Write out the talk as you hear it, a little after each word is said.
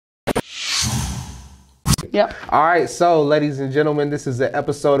Yep. All right, so ladies and gentlemen, this is an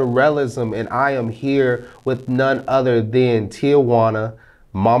episode of RELL-ism, and I am here with none other than Tijuana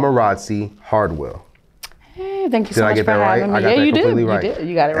Mamarazzi Hardwell. Hey, thank you so Did I much get for that right? having me. I got Yeah, that you completely did. right. You did.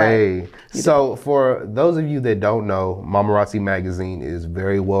 You got it right. Hey, so for those of you that don't know, Mamarazzi magazine is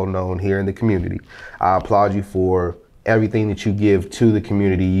very well known here in the community. I applaud you for everything that you give to the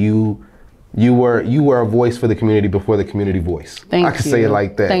community. You were a voice for the community before the community voice. Thank you. I can say it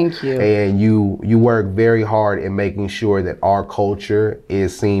like that. Thank you. And you work very hard in making sure that our culture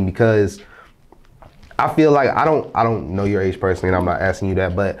is seen, because I feel like I don't know your age personally, and I'm not asking you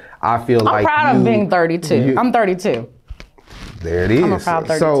that, but I feel like I'm proud of being 32. I'm 32. There it is. I'm a proud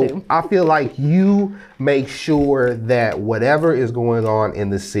 32. So I feel like you make sure that whatever is going on in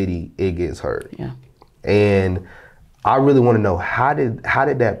the city, it gets heard. Yeah. And I really want to know, how did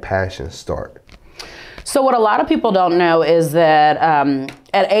that passion start? So what a lot of people don't know is that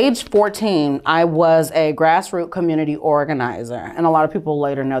at age 14, I was a grassroots community organizer. And a lot of people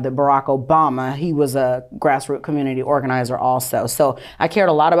later know that Barack Obama, he was a grassroots community organizer also. So I cared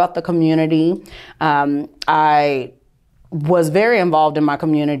a lot about the community. I was very involved in my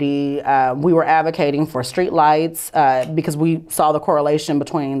community. We were advocating for street lights because we saw the correlation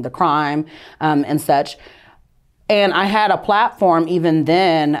between the crime and such. And I had a platform even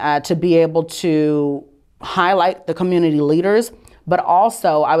then to be able to highlight the community leaders, but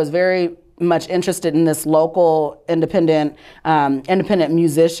also I was very much interested in this local independent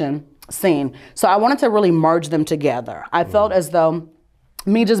musician scene. So I wanted to really merge them together. I felt as though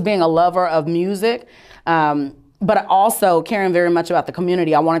me just being a lover of music, but also caring very much about the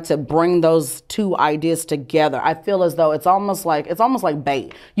community, I wanted to bring those two ideas together. I feel as though it's almost like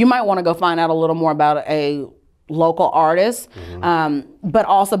bait. You might want to go find out a little more about a local artists, but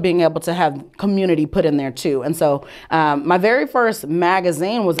also being able to have community put in there too. And so my very first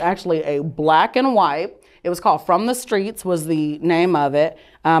magazine was actually a black and white. It was called From the Streets was the name of it.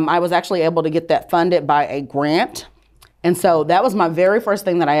 I was actually able to get that funded by a grant. And so that was my very first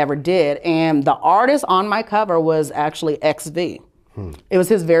thing that I ever did. And the artist on my cover was actually XV. It was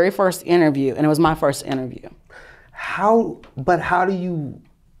his very first interview, and it was my first interview.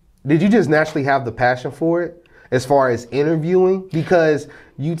 Did you just naturally have the passion for it? As far as interviewing, because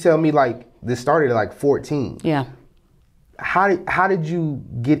you tell me like this started at like 14. Yeah. How did you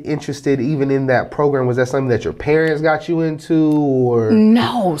get interested even in that program? Was that something that your parents got you into, or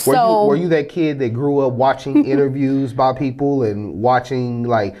no? Were you that kid that grew up watching interviews by people and watching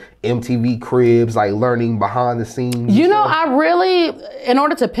like MTV Cribs, like learning behind the scenes? You know, I really, in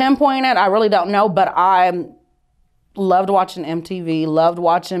order to pinpoint it, I really don't know, but I loved watching MTV, loved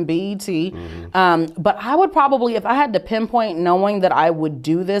watching BET. But I would probably, if I had to pinpoint knowing that I would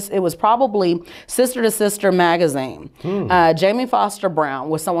do this, it was probably Sister to Sister magazine. Jamie Foster Brown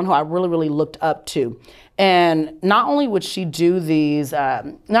was someone who I really, really looked up to. And not only would she do these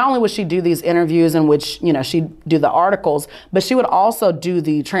interviews in which, you know, she'd do the articles, but she would also do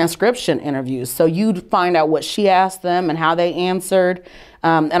the transcription interviews. So you'd find out what she asked them and how they answered.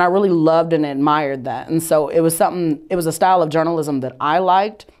 And I really loved and admired that. And so it was a style of journalism that I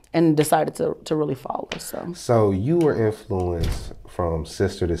liked and decided to really follow. So you were influenced from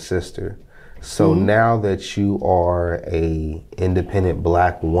Sister to Sister. So now that you are a independent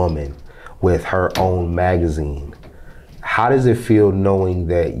black woman with her own magazine, how does it feel knowing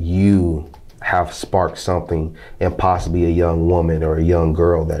that you have sparked something in possibly a young woman or a young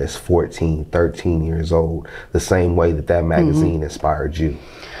girl that is 14, 13 years old, the same way that magazine inspired you?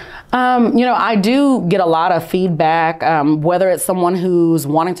 You know, I do get a lot of feedback, whether it's someone who's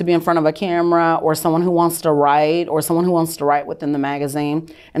wanting to be in front of a camera or someone who wants to write or someone who wants to write within the magazine,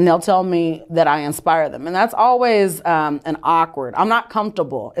 and they'll tell me that I inspire them. And that's always I'm not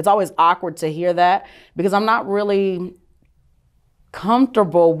comfortable. It's always awkward to hear that because I'm not really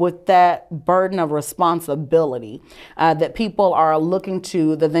comfortable with that burden of responsibility that people are looking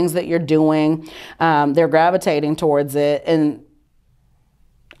to the things that you're doing. They're gravitating towards it, and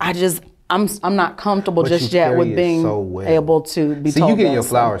I'm not comfortable just yet with being able to be told. So you get your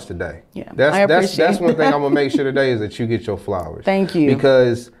flowers today. Yeah, that's one thing I'm gonna make sure today is that you get your flowers. Thank you.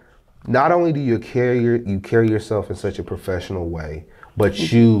 Because not only do you carry yourself in such a professional way,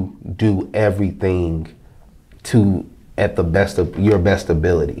 but you do everything at the best of your best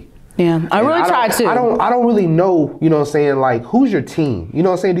ability. Yeah, I really try to. I don't really know, you know what I'm saying, like, who's your team? You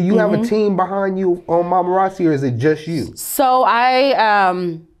know what I'm saying? Do you have a team behind you on Mamarazzi, or is it just you? So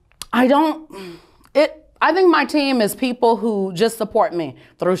I think my team is people who just support me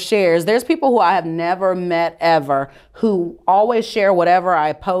through shares. There's people who I have never met ever who always share whatever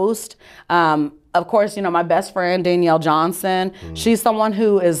I post. Of course, you know, my best friend, Danielle Johnson, she's someone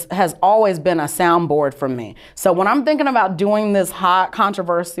who has always been a soundboard for me. So when I'm thinking about doing this hot,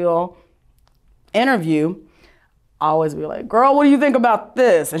 controversial interview, I always be like, girl, what do you think about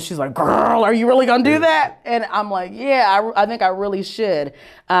this? And she's like, girl, are you really gonna do that? And I'm like, yeah, I think I really should.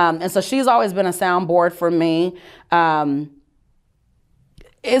 And so she's always been a soundboard for me.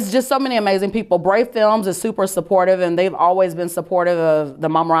 It's just so many amazing people. Brave Films is super supportive, and they've always been supportive of the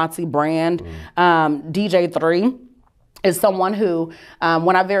Mamarazzi brand. DJ3 is someone who,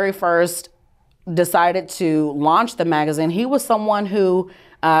 when I very first decided to launch the magazine, he was someone who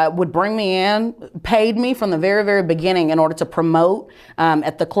would bring me in, paid me from the very, very beginning in order to promote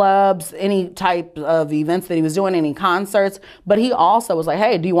at the clubs, any type of events that he was doing, any concerts. But he also was like,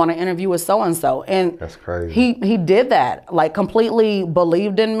 hey, do you want to interview with so-and-so? And that's crazy. He did that, like completely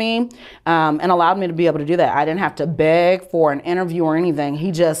believed in me and allowed me to be able to do that. I didn't have to beg for an interview or anything.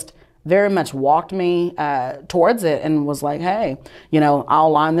 He just very much walked me towards it and was like, hey, you know,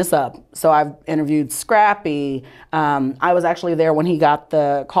 I'll line this up. So I've interviewed Scrappy. I was actually there when he got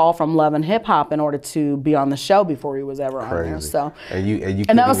the call from Love and Hip Hop in order to be on the show before he was ever on there. So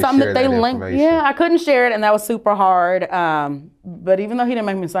and that was something that they linked. Yeah, I couldn't share it, and that was super hard. But even though he didn't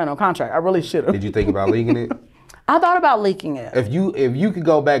make me sign no contract, I really should have. Did you think about leaking it? I thought about leaking it. If you could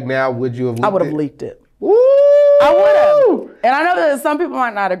go back now, would you have leaked it? I would have leaked it. Woo! I would have. And I know that some people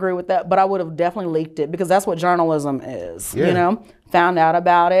might not agree with that, but I would have definitely leaked it because that's what journalism is. Yeah. You know, found out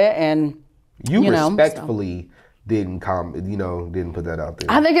about it and you respectfully didn't put that out there.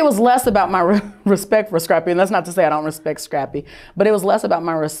 I think it was less about my respect for Scrappy, and that's not to say I don't respect Scrappy, but it was less about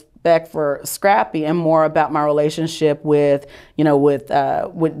my respect for Scrappy and more about my relationship with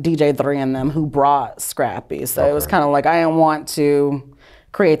DJ3 and them who brought Scrappy. So it was kind of like I didn't want to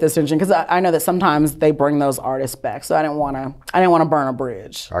create this tension because I know that sometimes they bring those artists back, so I didn't want to burn a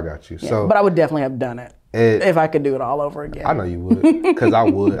bridge. I got you. Yeah, So, but I would definitely have done it if I could do it all over again. I know you would, because I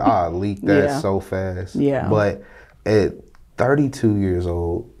would. I leaked that so fast. Yeah. But at 32 years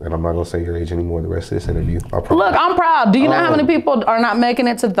old, and I'm not gonna say your age anymore the rest of this interview. Look, I'm proud. Do you know how many people are not making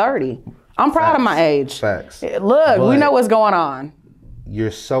it to 30? I'm proud of my age. Facts. Look, we know what's going on. You're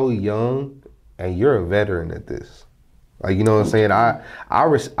so young, and you're a veteran at this. Like, you know what I'm saying? I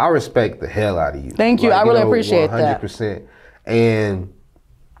respect the hell out of you. Thank you. Like, I really appreciate 100%. 100%. And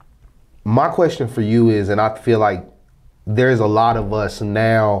my question for you is, and I feel like there's a lot of us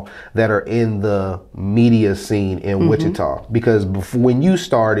now that are in the media scene in Wichita, because when you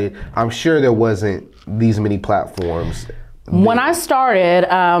started, I'm sure there wasn't these many platforms. When I started,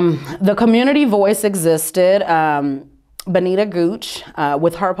 the community voice existed. Benita Gooch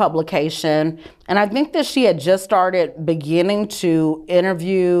with her publication, and I think that she had just started beginning to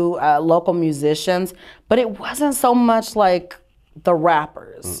interview local musicians, but it wasn't so much like the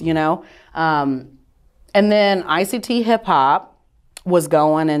rappers, you know. And then ICT Hip Hop was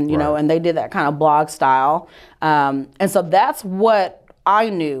going, and you know, and they did that kind of blog style, and so that's what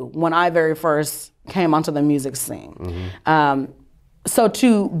I knew when I very first came onto the music scene. So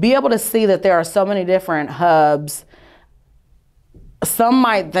to be able to see that there are so many different hubs. Some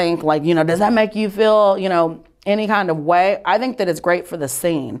might think like, you know, does that make you feel, you know, any kind of way? I think that it's great for the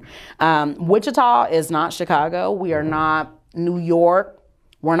scene. Wichita is not Chicago. We are not New York.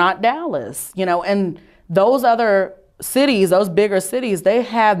 We're not Dallas, you know, and those other cities, those bigger cities, they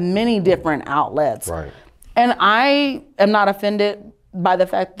have many different outlets. Right. And I am not offended by the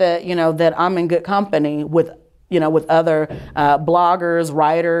fact that, you know, that I'm in good company with, you know, with other bloggers,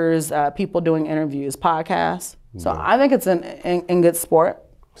 writers, people doing interviews, podcasts. So I think it's in good sport.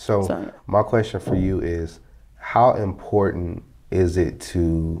 So my question for you is, how important is it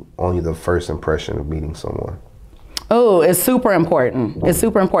to only the first impression of meeting someone? Oh, it's super important. It's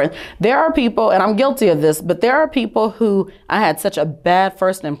super important. There are people, and I'm guilty of this, but there are people who I had such a bad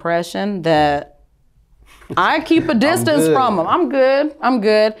first impression that I keep a distance from them. I'm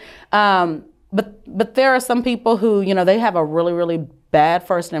good. But there are some people who, you know, they have a really, really bad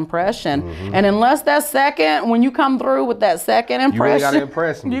first impression. And unless that second, when you come through with that second impression, you really gotta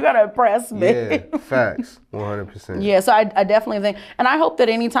impress me. You gotta impress me. Yeah, facts, 100%. Yeah, so I definitely think, and I hope that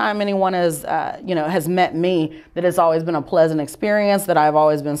anytime anyone has, you know, has met me, that it's always been a pleasant experience, that I've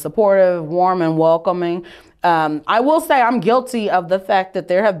always been supportive, warm, and welcoming. I will say I'm guilty of the fact that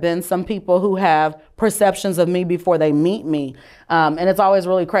there have been some people who have perceptions of me before they meet me. And it's always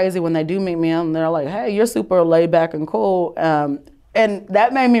really crazy when they do meet me and they're like, hey, you're super laid back and cool. And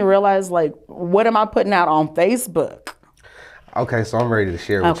that made me realize, like, what am I putting out on Facebook? Okay, so I'm ready to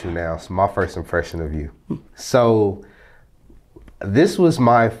share with you now. So my first impression of you. So this was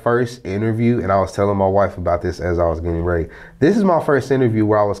my first interview, and I was telling my wife about this as I was getting ready. This is my first interview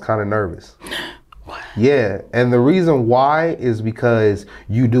where I was kind of nervous. Yeah, and the reason why is because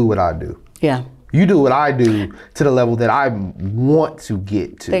you do what I do. Yeah. You do what I do to the level that I want to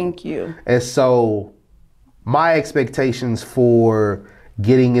get to. Thank you. And so my expectations for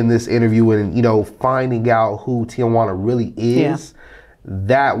getting in this interview and, you know, finding out who Tijuana really is,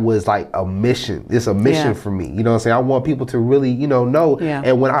 that was like a mission. It's a mission for me. You know what I'm saying? I want people to really, you know. Yeah.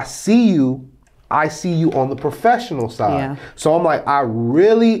 And when I see you on the professional side. Yeah. So I'm like, I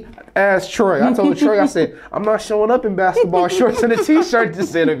really asked Troy. I told Troy, I said, I'm not showing up in basketball shorts and a t-shirt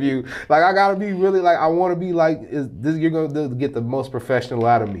this interview. Like, I gotta be really like, I want to be like, you're gonna get the most professional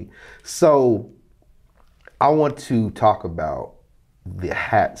out of me. So I want to talk about the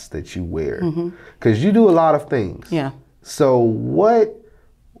hats that you wear, because you do a lot of things. Yeah. So what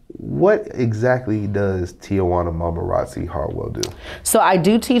exactly does Tijuana Mamarazzi Hartwell do? So I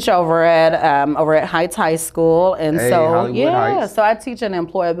do teach over at Heights High School, and Hollywood Heights. so I teach an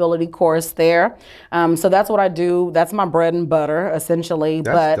employability course there. So that's what I do. That's my bread and butter, essentially.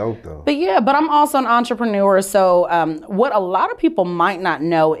 That's dope, though. But I'm also an entrepreneur. So what a lot of people might not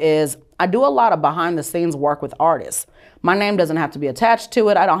know is I do a lot of behind the scenes work with artists. My name doesn't have to be attached to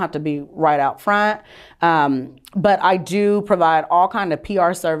it. I don't have to be right out front. But I do provide all kind of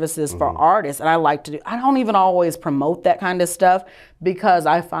PR services for artists, and I like to do, I don't even always promote that kind of stuff because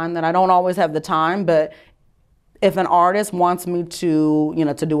I find that I don't always have the time, but if an artist wants me to,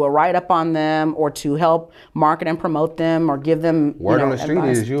 to do a write-up on them or to help market and promote them or give them word on the street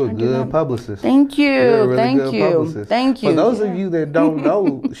advice, is you're a good publicist. Thank you. You're a really Thank good you. publicist. Thank you. For those of you that don't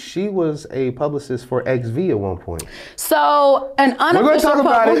know, she was a publicist for XV at one point. So an unofficial We're going to talk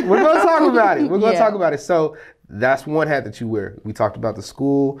about it. We're going to talk about it. We're going to Yeah. talk about it. So that's one hat that you wear. We talked about the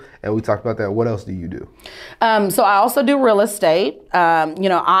school and we talked about that. What else do you do? So I also do real estate.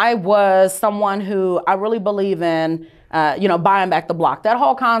 I was someone who I really believe in, buying back the block. That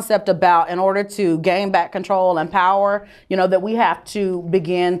whole concept about in order to gain back control and power, that we have to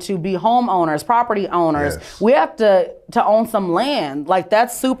begin to be homeowners, property owners. Yes. We have to own some land. Like,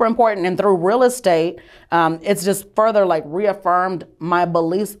 that's super important. And through real estate, it's just further like reaffirmed my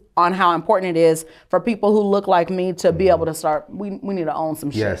beliefs on how important it is for people who look like me to be able to start. We need to own some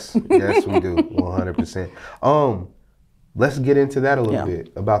shit. Yes, we do, 100%. Let's get into that a little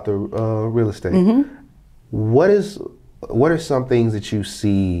bit about the real estate. What are some things that you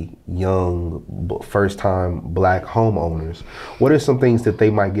see young, first-time Black homeowners? What are some things that they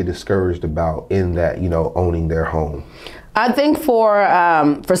might get discouraged about in that, owning their home? I think for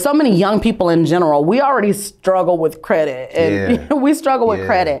so many young people in general, we already struggle with credit. And we struggle with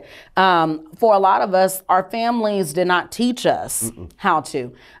credit. For a lot of us, our families did not teach us how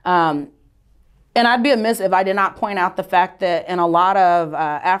to. And I'd be amiss if I did not point out the fact that in a lot of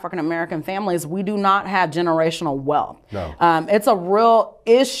African-American families, we do not have generational wealth. No. It's a real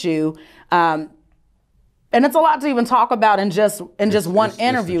issue. And it's a lot to even talk about in just one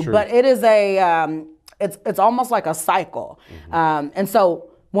interview, but it is it's almost like a cycle. And so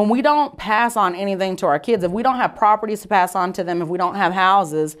when we don't pass on anything to our kids, if we don't have properties to pass on to them, if we don't have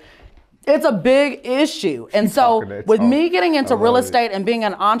houses, it's a big issue. And so with me getting into real estate and being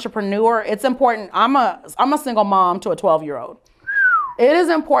an entrepreneur, it's important. I'm a single mom to a 12-year-old. It is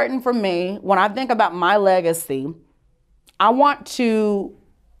important for me when I think about my legacy, I want to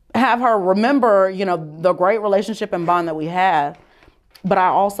have her remember, the great relationship and bond that we had. But I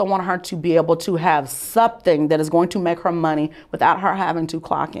also want her to be able to have something that is going to make her money without her having to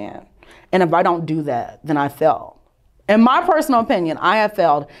clock in. And if I don't do that, then I fail. In my personal opinion, I have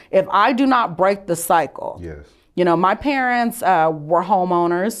failed if I do not break the cycle. Yes. My parents were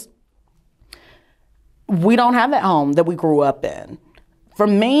homeowners. We don't have that home that we grew up in. For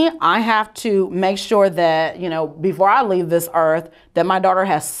me, I have to make sure that, before I leave this earth, that my daughter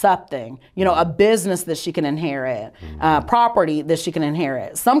has something, a business that she can inherit, property that she can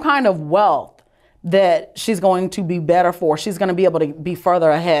inherit, some kind of wealth that she's going to be better for. She's going to be able to be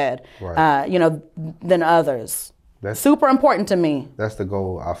further ahead, than others. That's super important to me. That's the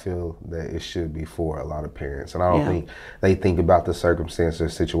goal I feel that it should be for a lot of parents. And I don't think they think about the circumstance or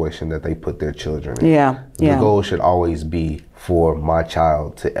situation that they put their children in. The goal should always be for my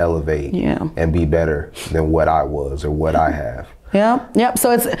child to elevate and be better than what I was or what I have. Yep.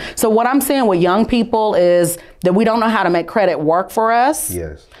 So what I'm saying with young people is that we don't know how to make credit work for us.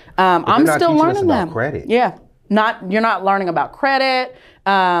 Yes. I'm still learning that. Credit. Yeah. You're not learning about credit.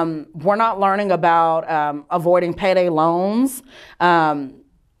 We're not learning about avoiding payday loans,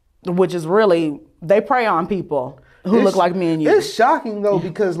 which is really, they prey on people who look like me and you. It's shocking though,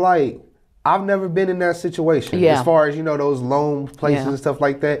 because I've never been in that situation as far as, those loan places and stuff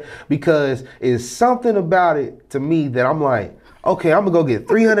like that, because it's something about it to me that I'm like, okay, I'm gonna go get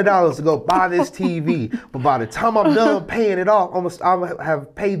 $300 to go buy this TV, but by the time I'm done paying it off, I'm gonna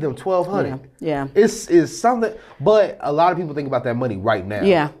have paid them $1,200. Yeah. It's something, but a lot of people think about that money right now.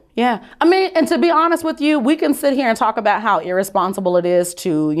 Yeah. Yeah. I mean, and to be honest with you, we can sit here and talk about how irresponsible it is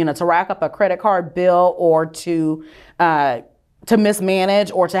to, to rack up a credit card bill or to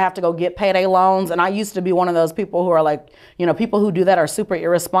mismanage or to have to go get payday loans. And I used to be one of those people who are like, people who do that are super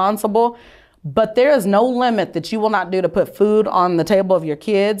irresponsible. But there is no limit that you will not do to put food on the table of your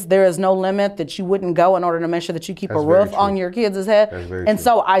kids. There is no limit that you wouldn't go in order to make sure that you keep a roof on your kids' head. And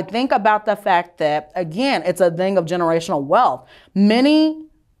so I think about the fact that, again, it's a thing of generational wealth.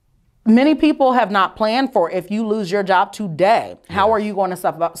 Many people have not planned for if you lose your job today, how are you going to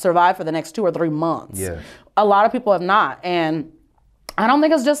survive for the next 2 or 3 months? Yes. A lot of people have not. And I don't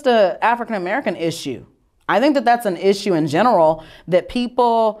think it's just an African-American issue. I think that that's an issue in general that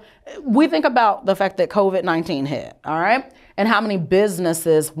we think about the fact that COVID-19 hit, all right? And how many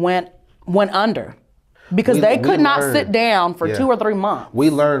businesses went under because they could not sit down for 2 or 3 months.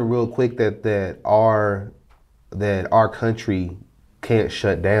 We learned real quick that our country can't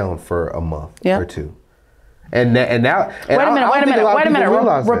shut down for a month or two. And now, and wait a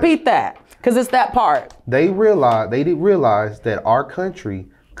minute. Repeat that, because it's that part. They did realize that our country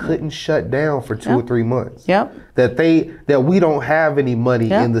couldn't shut down for 2 or 3 months. Yep. That we don't have any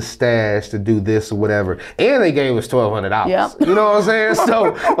money in the stash to do this or whatever. And they gave us $1,200. Yep. You know what I'm saying?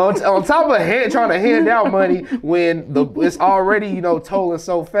 So on top of trying to hand out money when it's already, tolling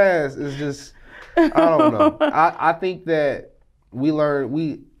so fast, it's just, I don't know. I think that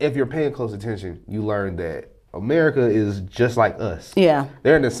if you're paying close attention, you learn that America is just like us. Yeah.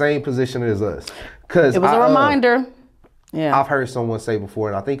 They're in the same position as us. It was a reminder. Yeah. I've heard someone say before,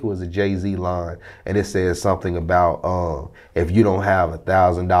 and I think it was a Jay-Z line, and it says something about if you don't have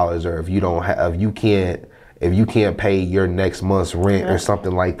 $1,000 or if you can't pay your next month's rent or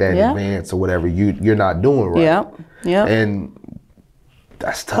something like that in advance or whatever, you're not doing right. Yeah. Yeah. And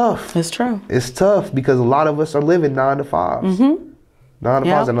that's tough. It's true. It's tough because a lot of us are living 9 to 5s. Mm-hmm. 9 to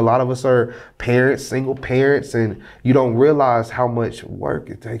 5s, and a lot of us are parents, single parents, and you don't realize how much work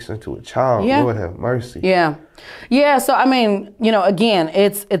it takes into a child. Yeah. Lord have mercy. Yeah. Yeah. So, I mean, again,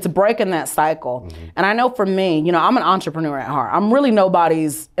 it's breaking that cycle. Mm-hmm. And I know for me, I'm an entrepreneur at heart. I'm really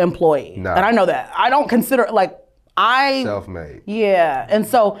nobody's employee. Nah. And I know that. I don't consider self-made. Yeah. And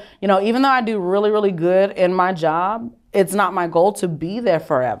so, even though I do really, really good in my job, it's not my goal to be there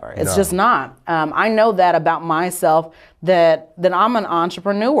forever. It's just not. I know that about myself, that I'm an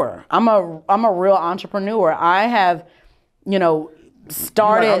entrepreneur. I'm a real entrepreneur. I have,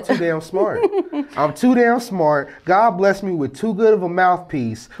 started. I'm too damn smart. I'm too damn smart. God bless me with too good of a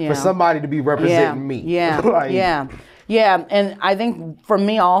mouthpiece for somebody to be representing me. Yeah. Yeah, and I think for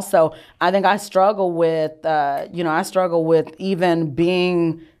me also, I think I struggle with, even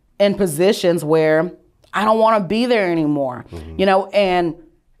being in positions where I don't want to be there anymore, and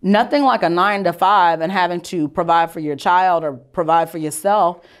nothing like a 9 to 5 and having to provide for your child or provide for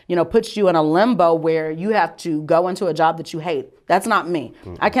yourself, puts you in a limbo where you have to go into a job that you hate. That's not me.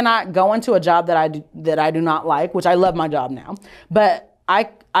 Mm-hmm. I cannot go into a job that I do not like, which I love my job now, but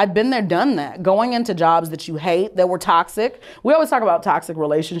I've been there, done that. Going into jobs that you hate, that were toxic. We always talk about toxic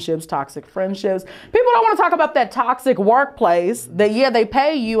relationships, toxic friendships. People don't want to talk about that toxic workplace that, they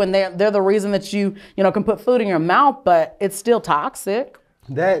pay you and they're the reason that you can put food in your mouth, but it's still toxic.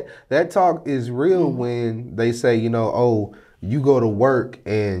 That talk is real when they say, you go to work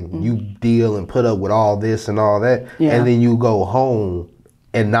and you deal and put up with all this and all that, and then you go home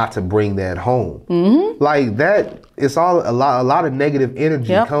and not to bring that home. Mm-hmm. Like that, it's all a lot of negative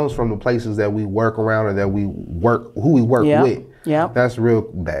energy comes from the places that we work around or that we work with. Yeah. That's real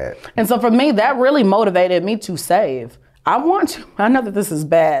bad. And so for me, that really motivated me to save. I know that this is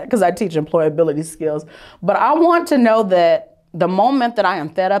bad because I teach employability skills, but I want to know that the moment that I am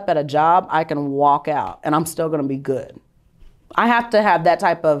fed up at a job, I can walk out and I'm still going to be good. I have to have that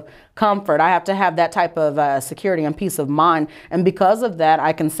type of comfort. I have to have that type of security and peace of mind. And because of that,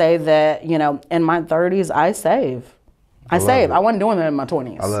 I can say that, in my 30s, I save. I wasn't doing that in my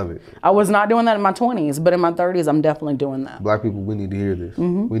 20s. I love it. I was not doing that in my 20s, but in my 30s, I'm definitely doing that. Black people, we need to hear this.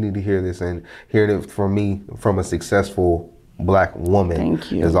 Mm-hmm. We need to hear this, and hearing it from me, from a successful Black woman,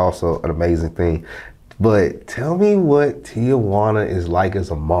 is also an amazing thing. But tell me what Tijuana is like as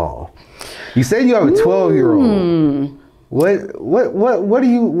a mom. You said you have a 12-year-old. What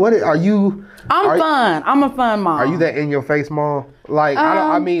are you? I'm fun. I'm a fun mom. Are you that in your face mom? Like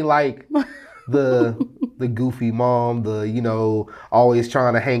I mean like the goofy mom, the always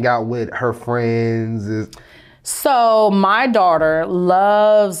trying to hang out with her friends. So my daughter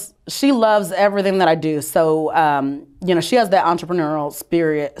loves everything that I do. So, you know, she has that entrepreneurial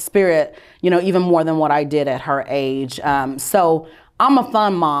spirit, you know, even more than what I did at her age. So I'm a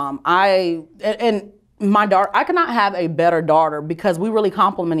fun mom. And my daughter, I could not have a better daughter because we really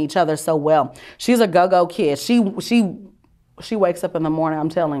complement each other so well. She's a go-go kid. She wakes up in the morning, I'm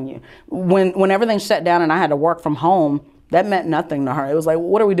telling you. When everything shut down and I had to work from home, that meant nothing to her. It was like,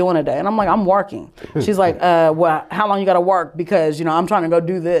 what are we doing today? And I'm like, I'm working. She's like, well, how long you gotta work? Because, you know, I'm trying to go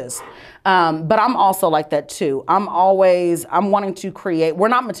do this. But I'm also like that too. I'm wanting to create, we're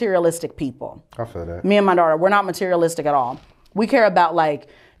not materialistic people. I feel that. Me and my daughter, we're not materialistic at all. We care about, like,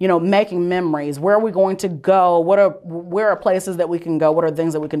 you know, making memories. Where are we going to go? Where are places that we can go? What are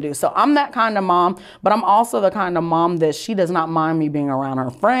things that we can do? So I'm that kind of mom, but I'm also the kind of mom that she does not mind me being around her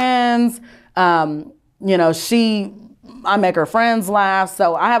friends. You know, I make her friends laugh.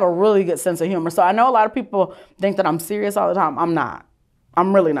 So I have a really good sense of humor. So I know a lot of people think that I'm serious all the time. I'm not.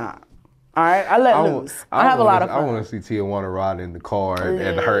 I'm really not. All right, I let loose. I have a lot of fun. I want to see Tijuana ride in the car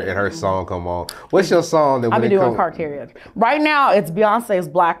and her song come on. What's your song that I'll be doing car karaoke. Right now, it's Beyonce's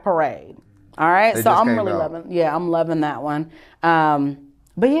Black Parade. All right, so I'm really loving. Yeah, I'm loving that one.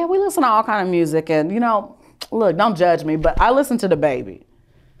 But yeah, we listen to all kind of music, and you know, look, don't judge me, but I listen to the baby.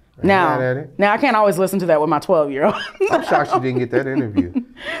 Now I can't always listen to that with my 12-year-old. I'm shocked you didn't get that interview.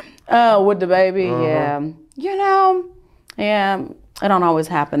 With the baby, yeah. You know, yeah. It don't always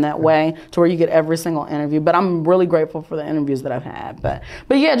happen that way to where you get every single interview, but I'm really grateful for the interviews that I've had. But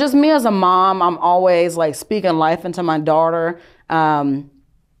yeah, just me as a mom, I'm always like speaking life into my daughter. You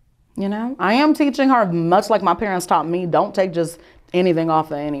know, I am teaching her, much like my parents taught me, don't take just anything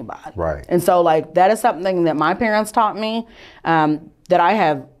off of anybody. Right. And so like that is something that my parents taught me, that I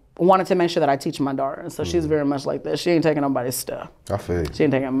have wanted to make sure that I teach my daughter. And so she's very much like this. She ain't taking nobody's stuff. I feel you. She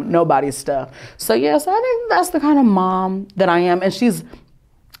ain't taking nobody's stuff. So yes, I think that's the kind of mom that I am. And she's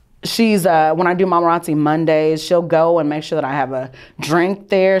when I do Mamarazzi Mondays, she'll go and make sure that I have a drink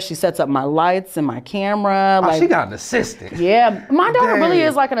there. She sets up my lights and my camera. Oh, she got an assistant. Yeah, my daughter really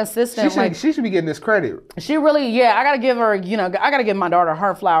is like an assistant. She should be getting this credit. She really, yeah, I gotta give her, you know, I gotta give my daughter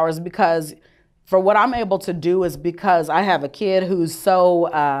her flowers, because for what I'm able to do is because I have a kid who's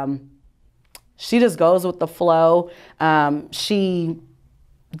so, she just goes with the flow. She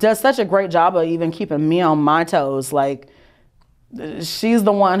does such a great job of even keeping me on my toes. Like, she's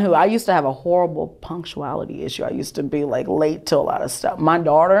the one who, I used to have a horrible punctuality issue. I used to be like late to a lot of stuff. My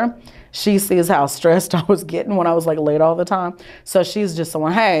daughter, she sees how stressed I was getting when I was like late all the time. So she's just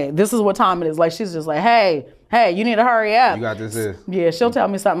someone, hey, this is what time it is. Like, she's just like, hey, you need to hurry up. You got this. Yeah, she'll tell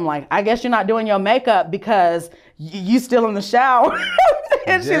me something like, I guess you're not doing your makeup because you still in the shower.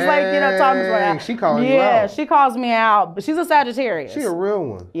 And she's like, you know, time is running out. She calling you out. Yeah, she calls me out, but she's a Sagittarius. She a real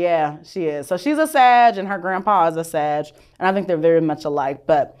one. Yeah, she is. So she's a Sag and her grandpa is a Sag. And I think they're very much alike,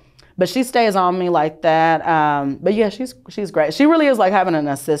 but she stays on me like that. But yeah, she's great. She really is like having an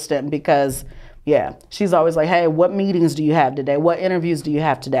assistant, because yeah, she's always like, hey, what meetings do you have today? What interviews do you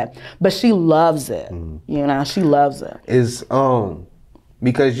have today? But she loves it. You know, she loves it. Is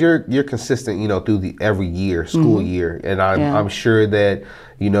because you're consistent, you know, through every year, school year, and I'm sure that,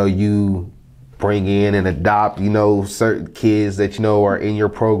 you know, you bring in and adopt, you know, certain kids that, you know, are in your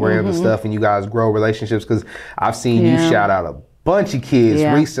program and stuff, and you guys grow relationships, because I've seen you shout out a bunch of kids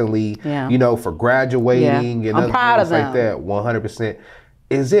recently, you know, for graduating and other things like that. 100%.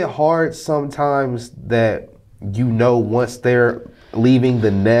 Is it hard sometimes that, you know, once they're leaving the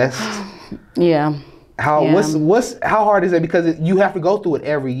nest? Yeah. How hard is that? Because you have to go through it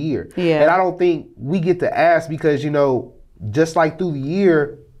every year. Yeah. And I don't think we get to ask, because, you know, just like through the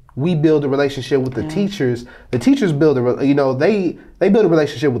year, we build a relationship with the teachers. The teachers build they build a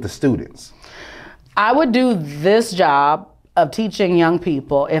relationship with the students. I would do this job of teaching young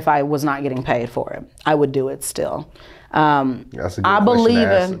people if I was not getting paid for it. I would do it still. That's a good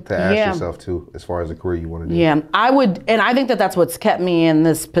question to ask yourself too, as far as the career you want to do. Yeah, I would, and I think that that's what's kept me in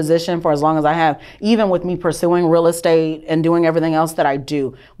this position for as long as I have, even with me pursuing real estate and doing everything else that I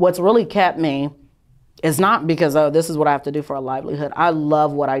do. What's really kept me is not because, oh, this is what I have to do for a livelihood. I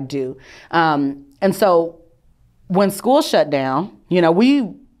love what I do. And so when school shut down, you know,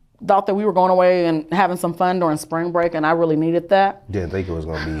 we thought that we were going away and having some fun during spring break, and I really needed that. Didn't think it was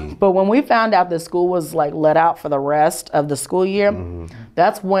going to be. But when we found out that school was like let out for the rest of the school year,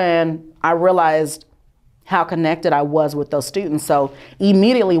 that's when I realized how connected I was with those students. So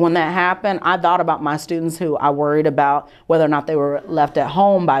immediately when that happened, I thought about my students who I worried about whether or not they were left at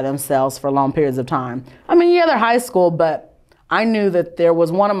home by themselves for long periods of time. I mean, yeah, they're high school, but I knew that there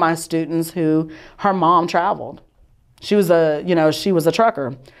was one of my students who her mom traveled. she was a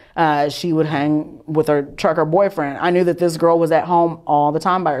trucker. She would hang with her trucker boyfriend. I knew that this girl was at home all the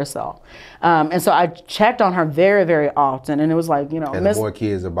time by herself. And so I checked on her very, very often. And it was like, And the more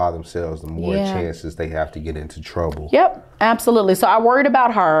kids are by themselves, the more chances they have to get into trouble. Yep, absolutely. So I worried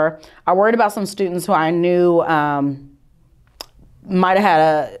about her. I worried about some students who I knew might have had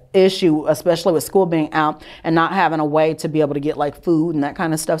a issue, especially with school being out and not having a way to be able to get like food and that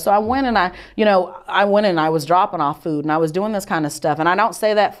kind of stuff. So I went and I was dropping off food and I was doing this kind of stuff. And I don't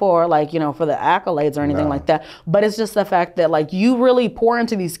say that for like, for the accolades or anything like that, but it's just the fact that like you really pour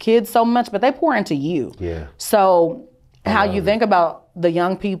into these kids so much, but they pour into you. Yeah. So how you think about the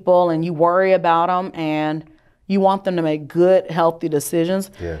young people and you worry about them and you want them to make good, healthy decisions.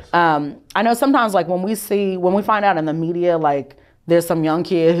 Yes. I know sometimes like when we find out in the media, like, there's some young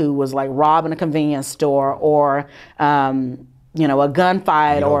kid who was like robbing a convenience store or, a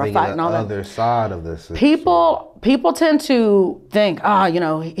gunfight or a fight and all that. Other side of this. People tend to think,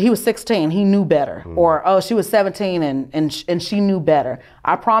 he was 16, he knew better. Or, oh, she was 17 and she knew better.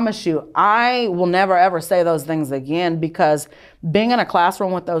 I promise you, I will never ever say those things again because being in a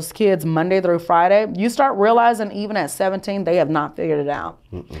classroom with those kids Monday through Friday, you start realizing even at 17, they have not figured it out.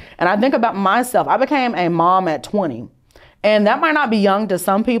 And I think about myself. I became a mom at 20. And that might not be young to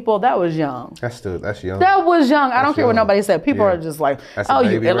some people. That was young. That's young. That was young. I don't care what nobody said. People are just like,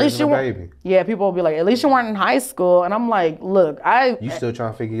 at least you weren't. Yeah, people will be like, at least you weren't in high school. And I'm like, look, you still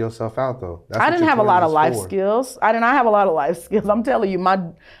trying to figure yourself out though. I didn't have a lot of life skills. I did not have a lot of life skills. I'm telling you,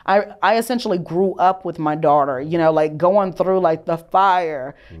 I essentially grew up with my daughter. Like going through like the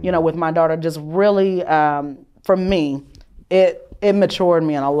fire. With my daughter, just really for me, it matured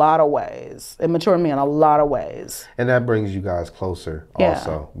me in a lot of ways. And that brings you guys closer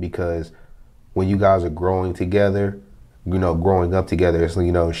also because when you guys are growing together, growing up together,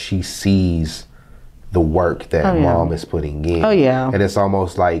 it's, she sees the work that mom is putting in. Oh, yeah. And it's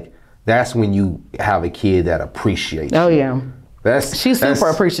almost like that's when you have a kid that appreciates you. Oh, yeah. She's super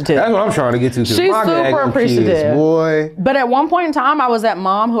appreciative. That's what I'm trying to get to. She's super appreciative. Kids, boy. But at one point in time, I was that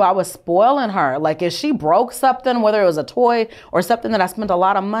mom who I was spoiling her. Like if she broke something, whether it was a toy or something that I spent a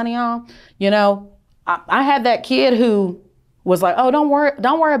lot of money on, I had that kid who was like, "Oh, don't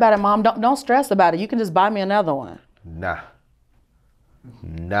worry about it, mom. Don't stress about it. You can just buy me another one." Nah.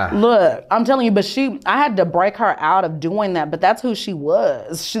 Look, I'm telling you, but I had to break her out of doing that. But that's who she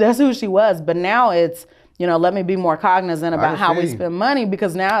was. That's who she was. But now it's, let me be more cognizant about how we spend money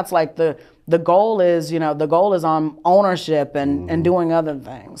because now it's like the goal is, on ownership and doing other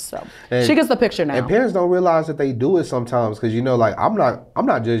things. So she gets the picture now. And parents don't realize that they do it sometimes because, like I'm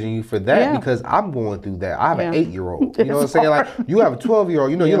not judging you for that because I'm going through that. I have an 8-year-old. You know what I'm saying? Like you have a 12-year-old.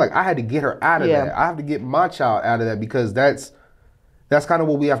 You're like, I had to get her out of that. I have to get my child out of that because that's kind of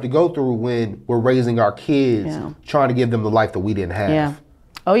what we have to go through when we're raising our kids, trying to give them the life that we didn't have. Yeah.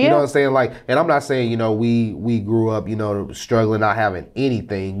 Oh, yeah. You know what I'm saying? Like, and I'm not saying, we grew up, struggling, not having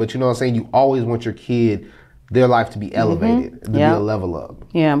anything. But you know what I'm saying? You always want your kid, their life to be elevated, to be a level up.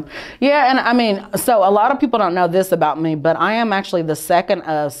 Yeah. Yeah. And I mean, so a lot of people don't know this about me, but I am actually the second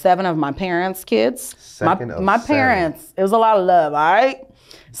of 7 of my parents' kids. My parents, it was a lot of love, all right?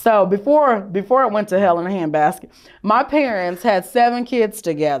 So before it went to hell in a handbasket, my parents had 7 kids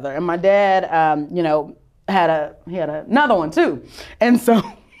together, and my dad, had another one too. And so,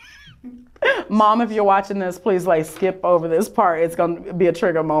 Mom, if you're watching this, please like skip over this part. It's gonna be a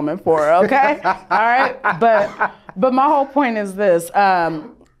trigger moment for her, okay? All right. But my whole point is this.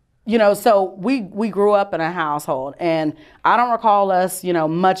 So we grew up in a household, and I don't recall us,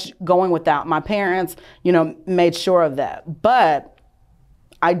 much going without. My parents, made sure of that. But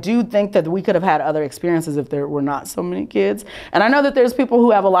I do think that we could have had other experiences if there were not so many kids. And I know that there's people who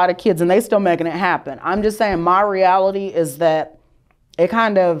have a lot of kids and they still making it happen. I'm just saying my reality is that it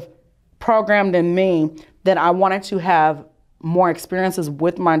kind of programmed in me that I wanted to have more experiences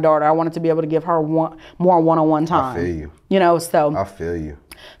with my daughter. I wanted to be able to give her more one-on-one time. I feel you. So I feel you.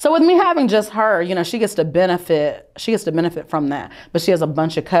 So with me having just her, she gets to benefit from that. But she has a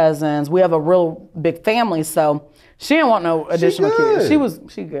bunch of cousins. We have a real big family, so she didn't want no additional kids.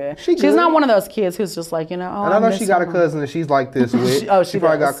 She good. She's not one of those kids who's just like, And I know she got a cousin that she's like this with. She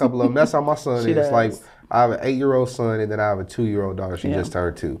probably got a couple of them. That's how my son is. Like I have an 8-year-old son and then I have a 2-year-old daughter. She just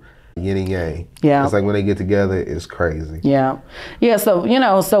turned 2. Yin and yang. Yeah. It's like when they get together, it's crazy. Yeah. Yeah.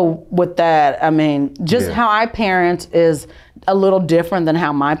 So, so with that, I mean, just how I parent is a little different than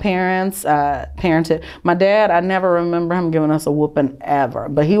how my parents parented. My dad, I never remember him giving us a whooping ever,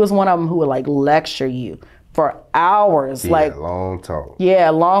 but he was one of them who would like lecture you for hours. Yeah, like long talk. Yeah,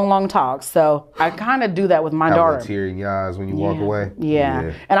 long talks. So I kind of do that with my daughter. Have a tear in your eyes when you walk away.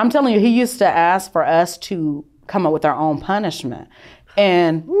 Yeah. And I'm telling you, he used to ask for us to come up with their own punishment.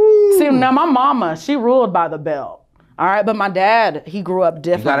 And see, now my mama, she ruled by the belt. All right, but my dad, he grew up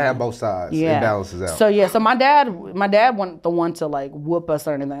different. You gotta have both sides. Yeah. It balances out. So yeah, so my dad wasn't the one to like whoop us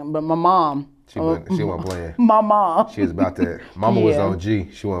or anything, but my mom. She wasn't playing. My mom. She was about that. Mama was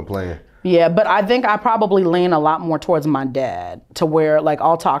OG. She wasn't playing. Yeah, but I think I probably lean a lot more towards my dad, to where like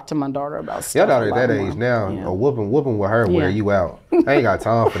I'll talk to my daughter about stuff. Your daughter at that age now, a whooping with her wear you out. I ain't got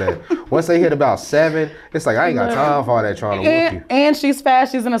time for that. Once they hit about 7, it's like I ain't got time for all that trying to whoop you. And she's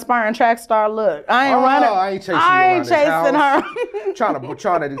fast. She's an aspiring track star. Look, I ain't running. I ain't chasing her.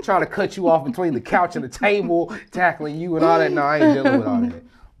 trying to cut you off between the couch and the table, tackling you and all that. No, I ain't dealing with all that.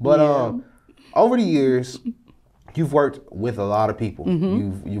 But over the years, you've worked with a lot of people.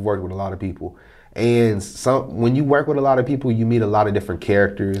 You've worked with a lot of people. And when you work with a lot of people, you meet a lot of different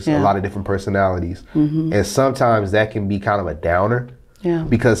characters, a lot of different personalities. And sometimes that can be kind of a downer. Yeah.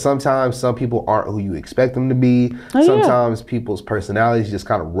 Because sometimes some people aren't who you expect them to be. Sometimes people's personalities just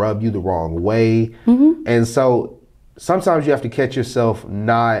kind of rub you the wrong way. And so sometimes you have to catch yourself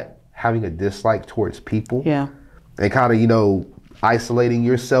not having a dislike towards people. Yeah. And kind of, isolating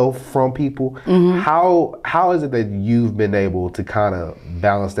yourself from people. How is it that you've been able to kind of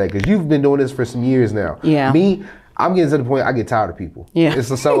balance that? Because you've been doing this for some years now. Yeah. Me, I'm getting to the point I get tired of people. Yeah.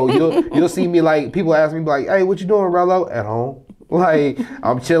 So you'll see me like, people ask me like, hey, what you doing, Rello? At home. Like,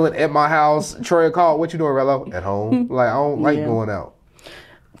 I'm chilling at my house. Troy called, what you doing, Rello? At home. Like, I don't like going out.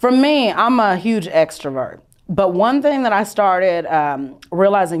 For me, I'm a huge extrovert. But one thing that I started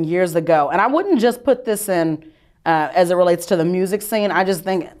realizing years ago, and I wouldn't just put this in as it relates to the music scene, I just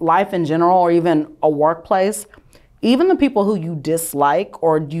think life in general, or even a workplace, even the people who you dislike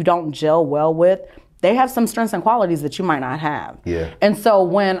or you don't gel well with, they have some strengths and qualities that you might not have. Yeah. And so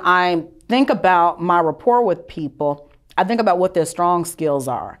when I think about my rapport with people, I think about what their strong skills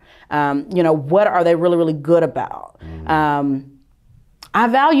are. What are they really, really good about? I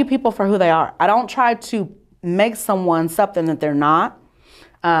value people for who they are. I don't try to make someone something that they're not.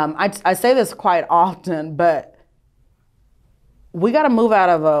 I say this quite often, but we got to move out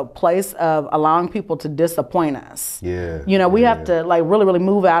of a place of allowing people to disappoint us. Yeah. We have to like really, really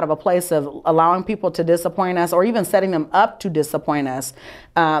move out of a place of allowing people to disappoint us, or even setting them up to disappoint us.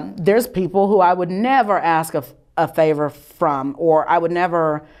 There's people who I would never ask a favor from, or I would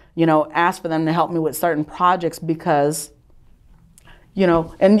never, ask for them to help me with certain projects because,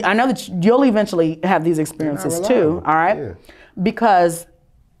 and I know that you'll eventually have these experiences too, all right? Yeah. Because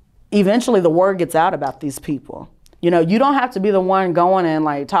eventually the word gets out about these people. You don't have to be the one going and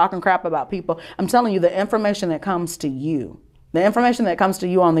like talking crap about people. I'm telling you, the information that comes to you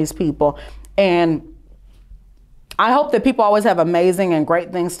on these people. And I hope that people always have amazing and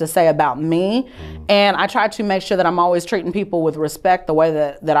great things to say about me. And I try to make sure that I'm always treating people with respect the way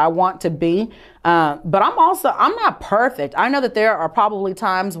that I want to be. But I'm not perfect. I know that there are probably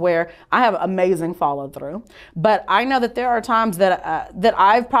times where I have amazing follow through, but I know that there are times that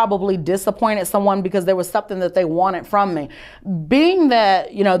I've probably disappointed someone because there was something that they wanted from me. Being that,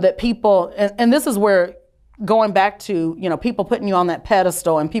 that people, and this is where, going back to, people putting you on that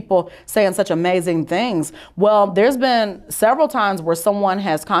pedestal and people saying such amazing things. Well, there's been several times where someone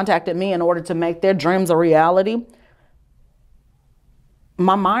has contacted me in order to make their dreams a reality.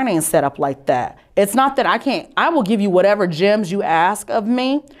 My mind ain't set up like that. It's not that I will give you whatever gems you ask of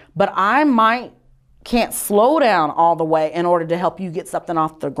me, but I can't slow down all the way in order to help you get something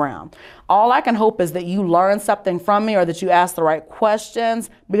off the ground. All I can hope is that you learn something from me, or that you ask the right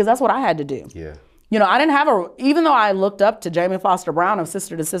questions, because that's what I had to do. Yeah. I didn't have even though I looked up to Jamie Foster Brown of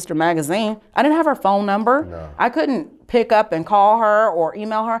Sister to Sister magazine, I didn't have her phone number. No. I couldn't pick up and call her or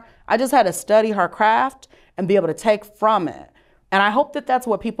email her. I just had to study her craft and be able to take from it. And I hope that that's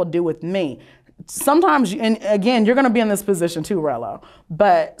what people do with me. Sometimes, and again, you're going to be in this position too, Rello,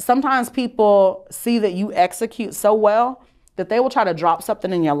 but sometimes people see that you execute so well that they will try to drop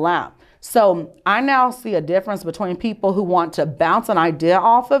something in your lap. So I now see a difference between people who want to bounce an idea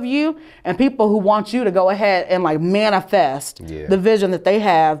off of you and people who want you to go ahead and like manifest the vision that they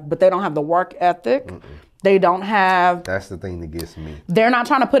have, but they don't have the work ethic. They don't have... That's the thing that gets me. They're not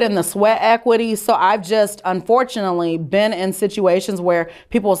trying to put in the sweat equity. So I've just, unfortunately, been in situations where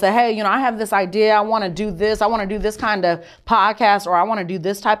people will say, hey, I have this idea. I want to do this. I want to do this kind of podcast, or I want to do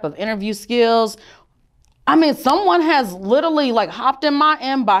this type of interview skills. I mean, someone has literally like hopped in my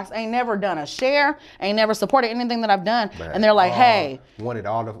inbox, ain't never done a share, ain't never supported anything that I've done. And they're like, hey. Wanted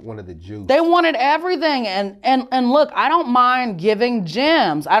the juice. They wanted everything. And look, I don't mind giving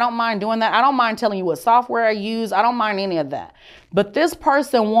gems. I don't mind doing that. I don't mind telling you what software I use. I don't mind any of that. But this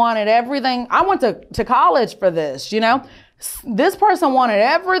person wanted everything. I went to college for this, This person wanted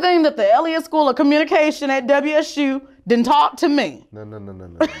everything that the Elliott School of Communication at WSU didn't talk to me. No.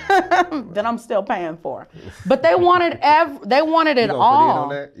 Then I'm still paying for. But they wanted it all. Put in on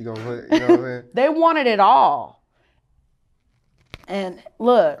that? You gonna put, you know what I'm saying? They wanted it all. And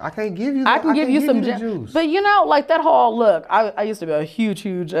look, I can't give you. I can give you some juice. But you know, like that whole look. I used to be a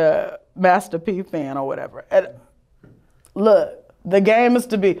huge Master P fan or whatever. And look, the game is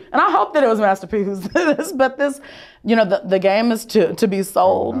to be, and I hope that it was Master P who said this, but this, you know, the game is to be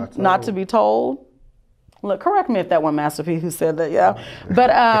sold, not to be told. Look, correct me if that one Master P who said that, yeah.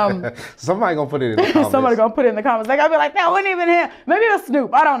 But somebody gonna put it in the comments. Somebody gonna put it in the comments. Like I'll be like, that wasn't even him. Maybe it was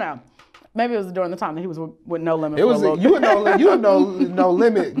Snoop. I don't know. Maybe it was during the time that he was with No Limit. It was you were no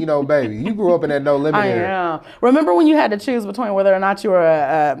limit, you know, baby. You grew up in that No Limit era. Yeah. Remember when you had to choose between whether or not you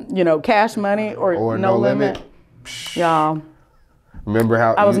were Cash Money or No Limit? Y'all. Remember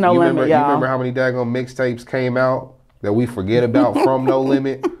how I was No Limit, y'all. You remember how many daggone mixtapes came out that we forget about from No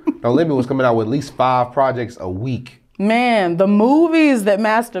Limit? No Limit was coming out with at least 5 projects a week. Man, the movies that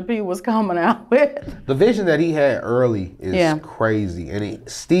Master P was coming out with. The vision that he had early is crazy, and he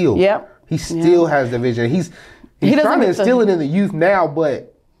still has the vision. He's trying to instill it in the youth now, but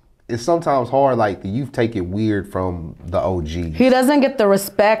it's sometimes hard. Like the youth take it weird from the OGs. He doesn't get the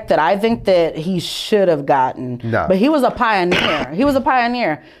respect that I think that he should have gotten. No. But he was a pioneer. He was a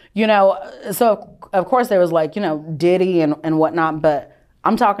pioneer. You know, so of course there was like, you know, Diddy and whatnot, but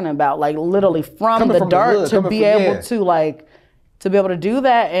I'm talking about like literally from the dirt to be able to like, to be able to do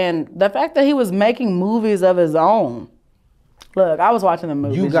that. And the fact that he was making movies of his own. Look, I was watching the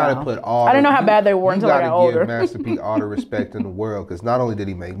movies. You gotta put all. I didn't know how bad they were until I got older. You gotta give Master P all the respect in the world, because not only did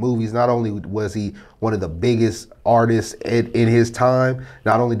he make movies, not only was he one of the biggest artists in his time,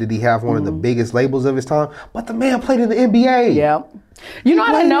 not only did he have one of the biggest labels of his time, but the man played in the NBA. Yeah. You know,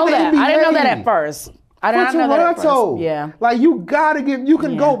 I didn't know that. I didn't know that at first. I didn't know that at first. Yeah. Like you gotta give. You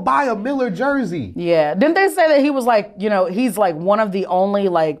can go buy a Miller jersey. Yeah. Didn't they say that he was like, you know, he's like one of the only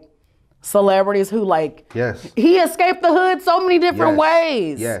like celebrities who like he escaped the hood so many different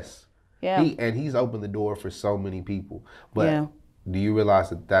ways. Yes. Yeah. He's opened the door for so many people. But do you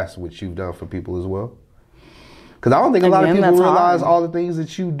realize that that's what you've done for people as well? Because I don't think a lot of people realize all the things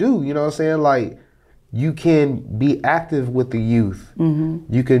that you do. You know what I'm saying? Like you can be active with the youth.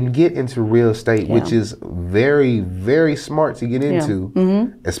 You can get into real estate, which is very, very smart to get into,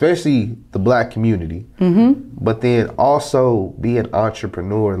 especially the Black community. But then also be an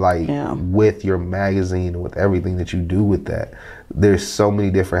entrepreneur, like with your magazine and with everything that you do with that. There's so many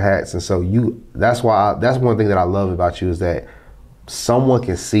different hats, and so that's one thing that I love about you is that someone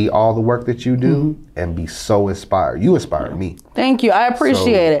can see all the work that you do and be so inspired. You inspire me. Thank you. I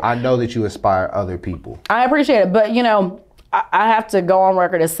appreciate it. I know that you inspire other people. I appreciate it. But, you know, I have to go on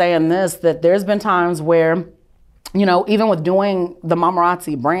record as saying this, that there's been times where, you know, even with doing the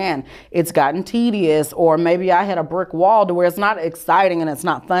Mamarazzi brand, it's gotten tedious, or maybe I hit a brick wall to where it's not exciting and it's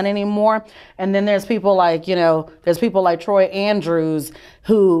not fun anymore. And then there's people like, you know, there's people like Troy Andrews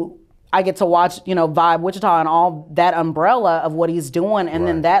who I get to watch, you know, Vibe Wichita and all that umbrella of what he's doing. And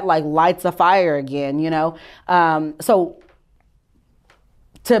then that like lights a fire again, you know? So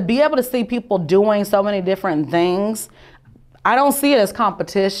to be able to see people doing so many different things, I don't see it as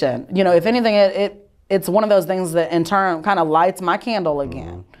competition. You know, if anything, it's one of those things that in turn kind of lights my candle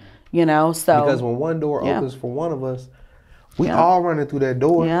again, you know? So because when one door opens for one of us, we all running through that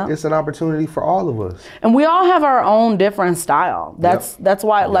door. It's an opportunity for all of us. And we all have our own different style. That's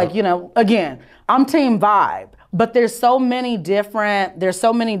why, like, you know, again, I'm team Vibe, but there's so many different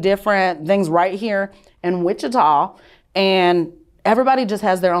things right here in Wichita, and everybody just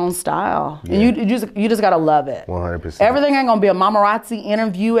has their own style. And you just gotta love it. 100%. Everything ain't gonna be a Mamarazzi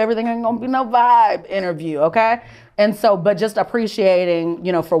interview. Everything ain't gonna be no Vibe interview, okay? And so, but just appreciating,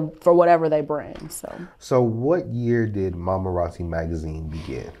 you know, for whatever they bring. So what year did Mamarazzi magazine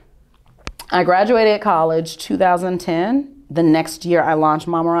begin? I graduated college 2010. The next year I launched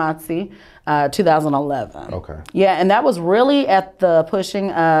Mamarazzi, 2011. Okay. Yeah, and that was really at the pushing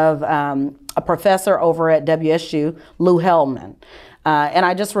of a professor over at WSU, Lou Hellman. And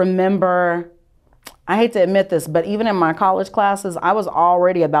I just remember, I hate to admit this, but even in my college classes, I was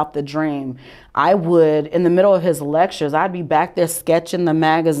already about the dream. I would, in the middle of his lectures, I'd be back there sketching the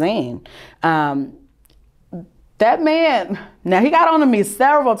magazine. That man, now he got on to me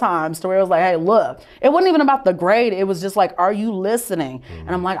several times to where it was like, hey, look, it wasn't even about the grade. It was just like, are you listening?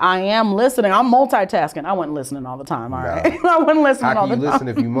 And I'm like, I am listening. I'm multitasking. I wasn't listening all the time, all right? I wasn't listening all the time. How can you listen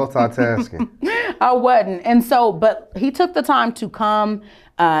if you multitasking? I wasn't. And so, but he took the time to come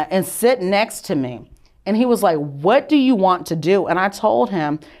and sit next to me. And he was like, what do you want to do? And I told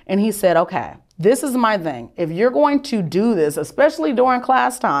him, and he said, okay, this is my thing. If you're going to do this, especially during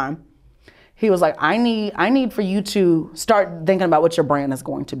class time, he was like, I need for you to start thinking about what your brand is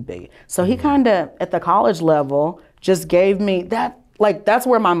going to be. So he kind of, at the college level, just gave me that, like, that's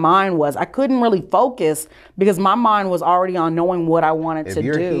where my mind was. I couldn't really focus because my mind was already on knowing what I wanted to do. If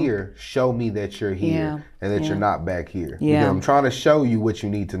you're here, show me that you're here and that you're not back here. Yeah. Because I'm trying to show you what you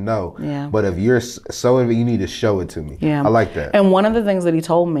need to know. Yeah. But if you're so in it, you need to show it to me. Yeah. I like that. And one of the things that he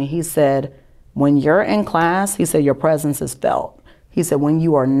told me, he said, when you're in class, he said, your presence is felt. He said, when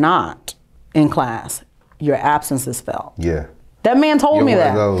you are not in class, your absence is felt. Yeah. That man told me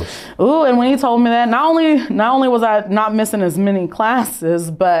that. Ooh, and when he told me that, not only was I not missing as many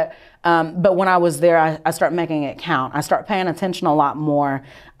classes, but when I was there, I started making it count. I start paying attention a lot more.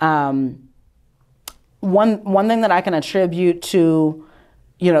 One thing that I can attribute to,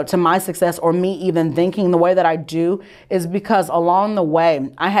 to my success or me even thinking the way that I do is because along the way,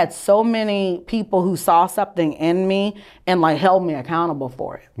 I had so many people who saw something in me and like held me accountable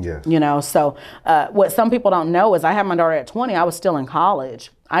for it. Yes. So what some people don't know is I had my daughter at 20, I was still in college.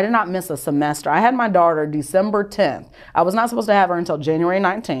 I did not miss a semester. I had my daughter December 10th. I was not supposed to have her until January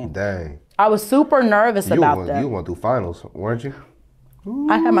 19th. Dang. I was super nervous about that. You went through finals, weren't you?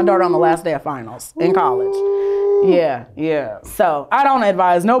 I had my daughter on the last day of finals in college. Yeah. So I don't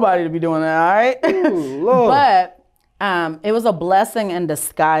advise nobody to be doing that, all right? Ooh, Lord. But it was a blessing in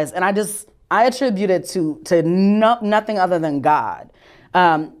disguise. And I attribute it to nothing other than God.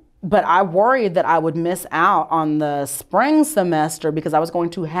 But I worried that I would miss out on the spring semester because I was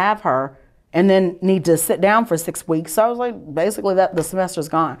going to have her and then need to sit down for 6 weeks. So I was like, basically the semester's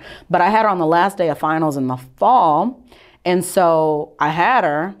gone. But I had her on the last day of finals in the fall. And so I had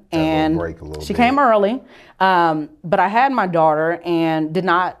her and she came early. But I had my daughter and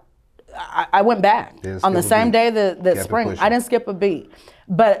I went back on the same day that spring. I didn't skip a beat.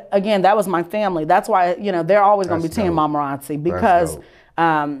 But again, that was my family. That's why, they're always going to be Team Mamarazzi because,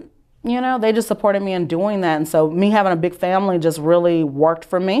 they just supported me in doing that. And so me having a big family just really worked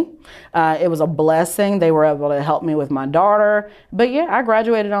for me. It was a blessing. They were able to help me with my daughter. But yeah, I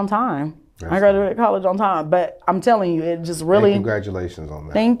graduated on time. I graduated college on time, but I'm telling you, it just really... And congratulations on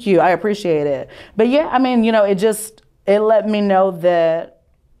that. Thank you. I appreciate it. But yeah, I mean, it let me know that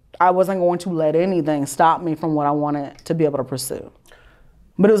I wasn't going to let anything stop me from what I wanted to be able to pursue.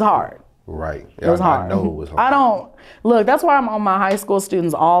 But it was hard. Right. It was hard. I know it was hard. Look, that's why I'm on my high school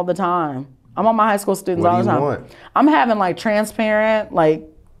students all the time. I'm on my high school students all the time. What do you want? I'm having like transparent, like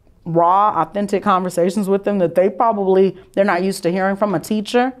raw, authentic conversations with them that they're not used to hearing from a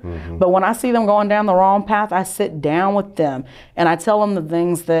teacher. Mm-hmm. But when I see them going down the wrong path, I sit down with them and I tell them the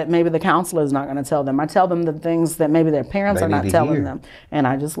things that maybe the counselor is not going to tell them. I tell them the things that maybe their parents are not telling them. And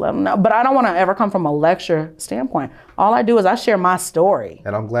I just let them know. But I don't want to ever come from a lecture standpoint. All I do is I share my story.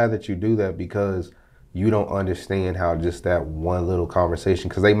 And I'm glad that you do that because you don't understand how just that one little conversation,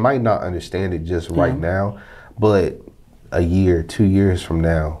 because they might not understand it just right now, but a year, 2 years from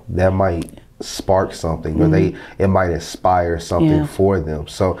now, that might spark something, or it might inspire something for them.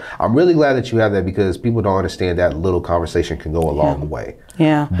 So I'm really glad that you have that because people don't understand that little conversation can go a long way.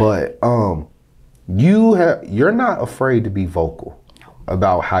 Yeah. But you're not afraid to be vocal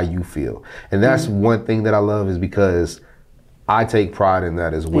about how you feel, and that's one thing that I love is because I take pride in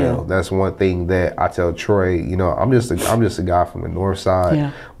that as well. Yeah. That's one thing that I tell Troy, I'm just a guy from the North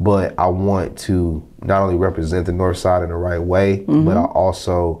Side, but I want to not only represent the North Side in the right way, but I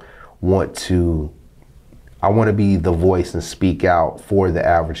also want to be the voice and speak out for the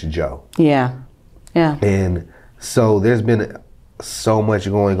average Joe. Yeah. And so there's been so much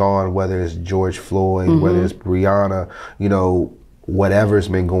going on, whether it's George Floyd, whether it's Breonna, whatever's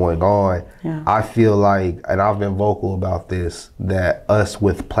been going on, I feel like, and I've been vocal about this, that us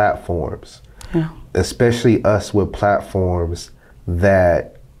with platforms, especially us with platforms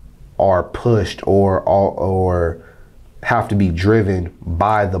that are pushed or have to be driven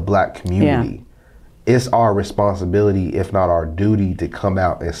by the Black community, it's our responsibility, if not our duty, to come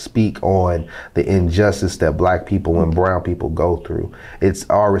out and speak on the injustice that Black people and brown people go through. It's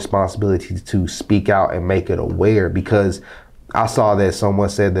our responsibility to speak out and make it aware, because I saw that someone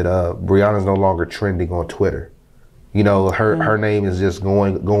said that Breonna's no longer trending on Twitter. Her name is just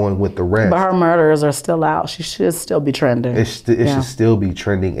going with the rest. But her murderers are still out. She should still be trending. It should still be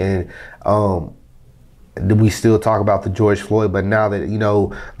trending. And we still talk about the George Floyd, but now that,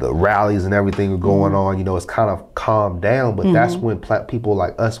 the rallies and everything are going on, it's kind of calmed down. But that's when people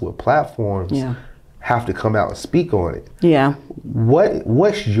like us with platforms have to come out and speak on it. Yeah.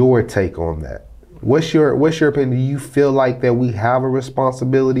 What's your take on that? What's your opinion? Do you feel like that we have a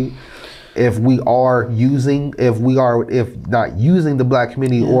responsibility if not using the black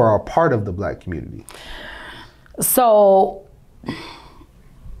community or are part of the black community? So,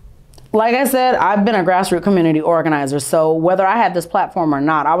 like I said, I've been a grassroots community organizer. So whether I had this platform or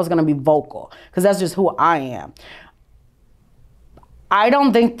not, I was going to be vocal because that's just who I am. I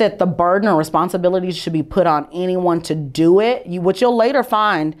don't think that the burden or responsibility should be put on anyone to do it. What you'll later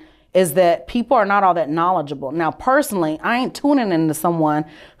find is that people are not all that knowledgeable. Now, personally, I ain't tuning into someone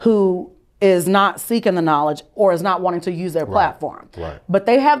who is not seeking the knowledge or is not wanting to use their platform. Right. But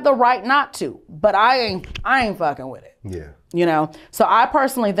they have the right not to. But I ain't fucking with it. Yeah. You know, so I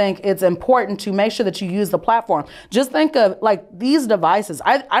personally think it's important to make sure that you use the platform. Just think of like these devices.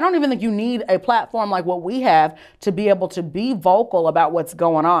 I don't even think you need a platform like what we have to be able to be vocal about what's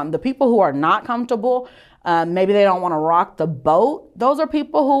going on. The people who are not comfortable, maybe they don't want to rock the boat. Those are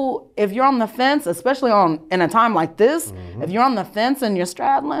people who, if you're on the fence, especially in a time like this, if you're on the fence and you're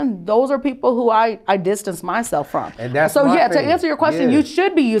straddling, those are people who I distance myself from. And that's so my to thing. answer your question, Yeah. you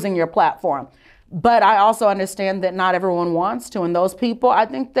should be using your platform. But I also understand that not everyone wants to, and those people, I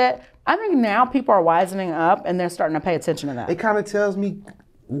think now people are wisening up and they're starting to pay attention to that. It kind of tells me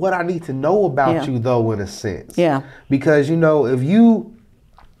what I need to know about you, though, in a sense. Yeah. Because if you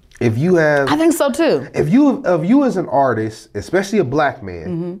have, I think so too. If you as an artist, especially a black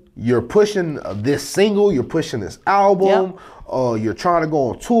man, you're pushing this single, you're pushing this album, you're trying to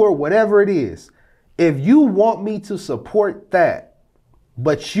go on tour, whatever it is. If you want me to support that,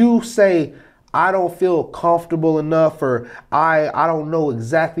 but you say, I don't feel comfortable enough, or I don't know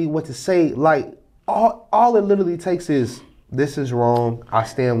exactly what to say. Like all it literally takes is, this is wrong. I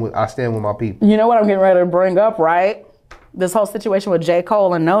stand with my people. You know what I'm getting ready to bring up, right? This whole situation with J.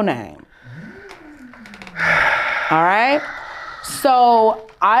 Cole and No Name. All right. So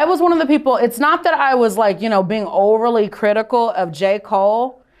I was one of the people. It's not that I was like being overly critical of J.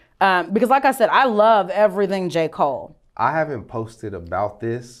 Cole, because like I said, I love everything J. Cole. I haven't posted about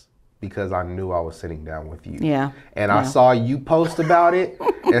this because I knew I was sitting down with you. Yeah. And I saw you post about it.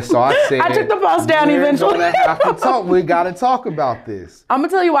 And so I said, I took the post down eventually. We got to talk about this. I'm going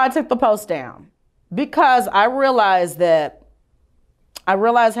to tell you why I took the post down. Because I realized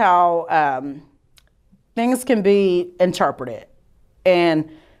how things can be interpreted. And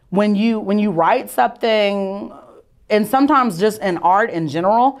when you write something, and sometimes just in art in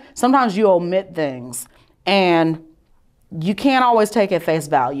general, sometimes you omit things. And you can't always take at face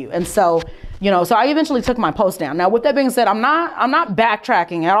value. And so, so I eventually took my post down. Now, with that being said, I'm not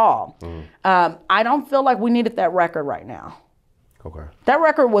backtracking at all. I don't feel like we needed that record right now. Okay. That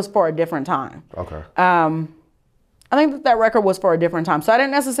record was for a different time. Okay. I think that record was for a different time. So I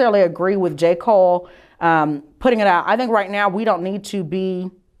didn't necessarily agree with J. Cole putting it out. I think right now we don't need to be,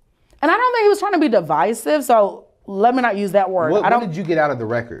 and I don't think he was trying to be divisive. So let me not use that word. What did you get out of the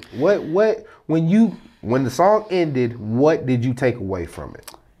record? When the song ended, what did you take away from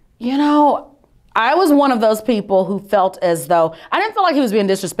it? I was one of those people who felt as though, I didn't feel like he was being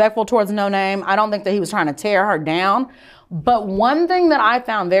disrespectful towards No Name. I don't think that he was trying to tear her down. But one thing that I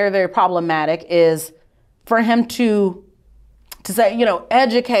found very, very problematic is for him to say,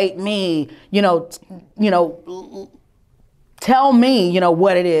 educate me, tell me,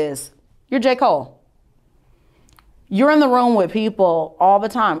 what it is. You're J. Cole. You're in the room with people all the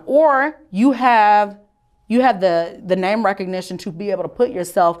time, or you have the name recognition to be able to put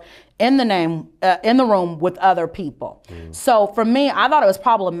yourself in the room with other people. So for me, I thought it was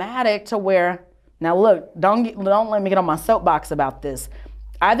problematic to where, now look, don't let me get on my soapbox about this.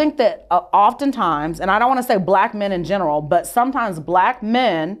 I think that oftentimes, and I don't want to say black men in general, but sometimes black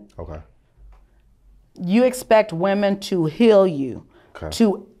men, you expect women to heal you,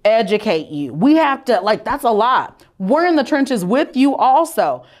 to educate you. We have to, that's a lot. We're in the trenches with you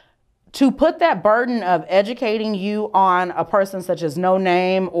also. To put that burden of educating you on a person such as No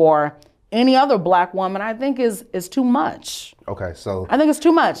Name or any other black woman, I think is too much. Okay, so I think it's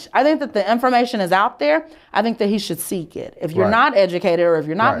too much. I think that the information is out there. I think that he should seek it. If you're not educated or if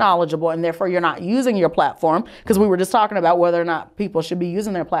you're not knowledgeable and therefore you're not using your platform, because we were just talking about whether or not people should be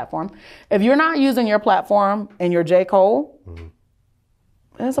using their platform. If you're not using your platform and you're J. Cole,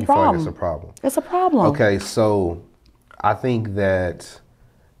 it's a problem. It's a problem. It's a problem. Okay, so I think that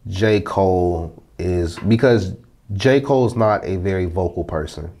J. Cole is, because J. Cole's not a very vocal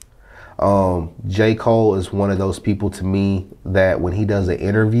person. J. Cole is one of those people to me that when he does an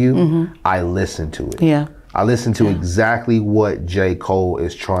interview, I listen to it. Yeah. I listen to exactly what J. Cole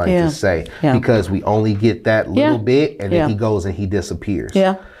is trying to say because we only get that little bit and then he goes and he disappears.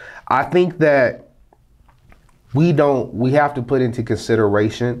 Yeah. I think that we have to put into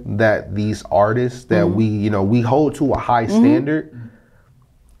consideration that these artists that we hold to a high standard,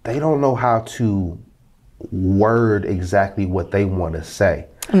 they don't know how to word exactly what they want to say.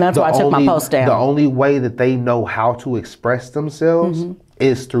 And that's why I took my post down. The only way that they know how to express themselves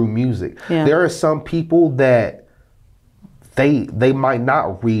is through music. Yeah. There are some people that they might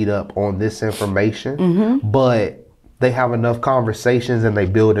not read up on this information, but they have enough conversations and they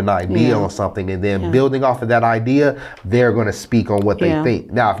build an idea on something, and then building off of that idea, they're going to speak on what they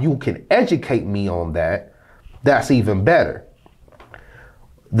think. Now, if you can educate me on that, that's even better.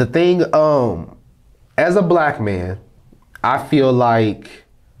 The thing, as a black man, I feel like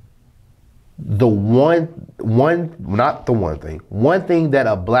one thing that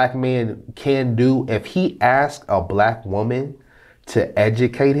a black man can do, if he asks a black woman to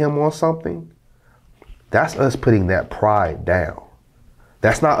educate him on something, that's us putting that pride down.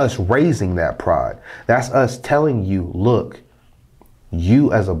 That's not us raising that pride. That's us telling you, look,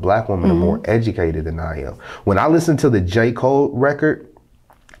 you as a black woman are more educated than I am. When I listened to the J. Cole record,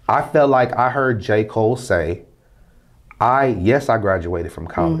 I felt like I heard J. Cole say, yes, I graduated from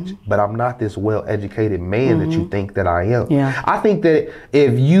college, but I'm not this well-educated man that you think that I am. Yeah. I think that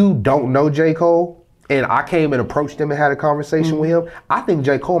if you don't know J. Cole, and I came and approached him and had a conversation with him, I think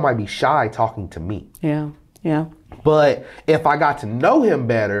J. Cole might be shy talking to me. Yeah, yeah. But if I got to know him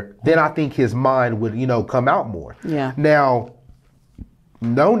better, then I think his mind would, come out more. Yeah. Now,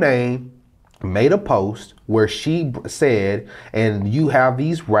 No Name made a post where she said, and you have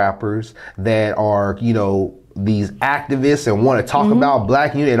these rappers that are, these activists and want to talk about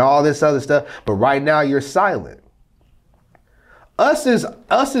black unity and all this other stuff, but right now you're silent. Us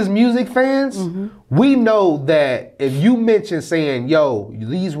as music fans, we know that if you mention saying, yo,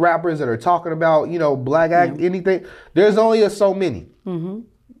 these rappers that are talking about, black act, anything, there's only so many.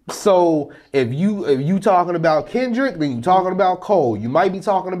 So if you talking about Kendrick, then you talking about Cole. You might be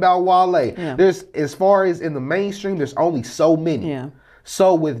talking about Wale. Yeah. There's, as far as in the mainstream, there's only so many. Yeah.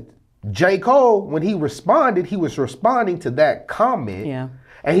 So with J. Cole, when he responded, he was responding to that comment. Yeah.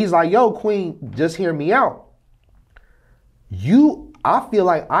 And he's like, yo, Queen, just hear me out. I feel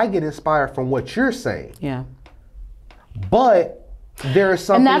like I get inspired from what you're saying. Yeah. But there are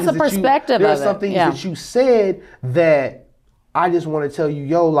some and things that's the perspective there are of some it. things Yeah. that you said that I just want to tell you,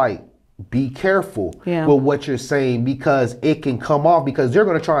 yo, like, be careful Yeah. with what you're saying, because it can come off, because they're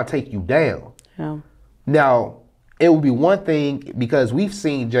going to try and take you down. Yeah. Now, it would be one thing, because we've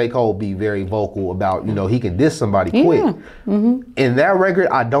seen J. Cole be very vocal about, he can diss somebody quick. In that record,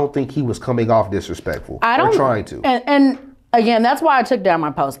 I don't think he was coming off disrespectful or trying to. And again, that's why I took down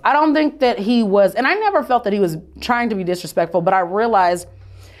my post. I don't think that he was, and I never felt that he was trying to be disrespectful, but I realized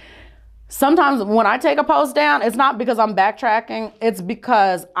sometimes when I take a post down, it's not because I'm backtracking. It's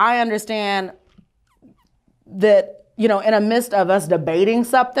because I understand that, in the midst of us debating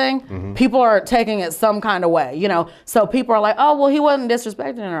something, people are taking it some kind of way, So people are like, oh, well, he wasn't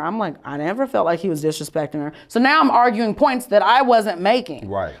disrespecting her. I'm like, I never felt like he was disrespecting her. So now I'm arguing points that I wasn't making.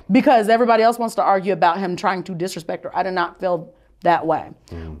 Right. Because everybody else wants to argue about him trying to disrespect her. I did not feel that way.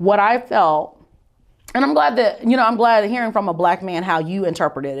 What I felt, and I'm glad that, I'm glad hearing from a black man how you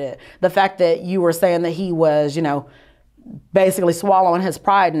interpreted it. The fact that you were saying that he was, basically swallowing his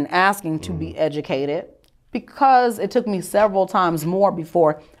pride and asking to be educated, because it took me several times more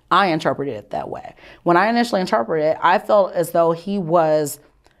before I interpreted it that way. When I initially interpreted it, I felt as though he was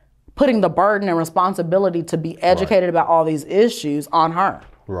putting the burden and responsibility to be educated about all these issues on her.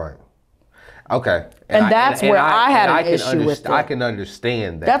 Right. Okay. And that's where I had an issue with it. I can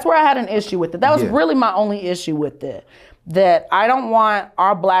understand that. That's where I had an issue with it. That was really my only issue with it. That I don't want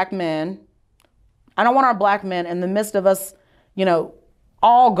our black men in the midst of us,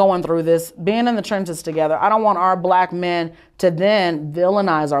 all going through this, being in the trenches together. I don't want our black men to then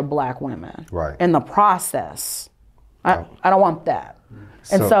villainize our black women in the process. I don't want that.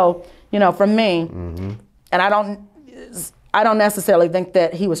 And so, for me, and I don't necessarily think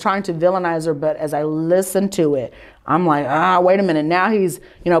that he was trying to villainize her, but as I listened to it, I'm like, wait a minute. Now he's,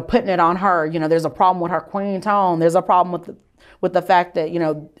 putting it on her. There's a problem with her queen tone. There's a problem with the fact that,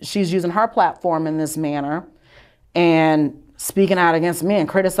 she's using her platform in this manner and speaking out against me and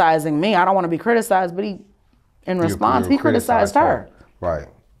criticizing me. I don't want to be criticized, but in response, he criticized her. Right.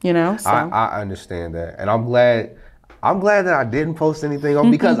 So. I understand that. And I'm glad that I didn't post anything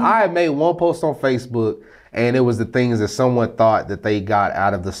on, because I had made one post on Facebook, and it was the things that someone thought that they got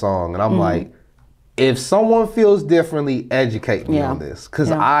out of the song. And I'm like, if someone feels differently, educate me on this.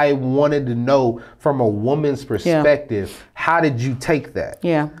 Because I wanted to know from a woman's perspective, how did you take that?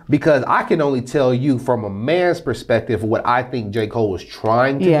 Yeah. Because I can only tell you from a man's perspective what I think J. Cole was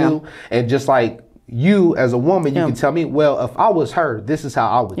trying to do. And just like you as a woman, you can tell me, well, if I was her, this is how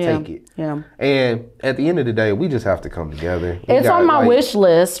I would take it. Yeah. And at the end of the day, we just have to come together. It's on my wish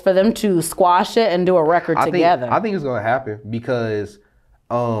list for them to squash it and do a record together. I think it's going to happen because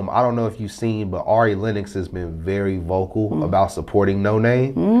I don't know if you've seen, but Ari Lennox has been very vocal about supporting No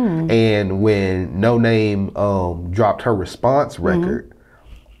Name. And when No Name dropped her Response record,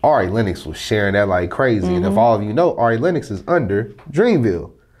 Ari Lennox was sharing that like crazy. And if all of you know, Ari Lennox is under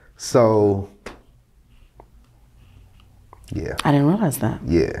Dreamville. So, yeah. I didn't realize that.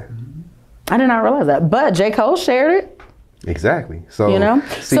 Yeah. I did not realize that. But J. Cole shared it. Exactly. So, you know,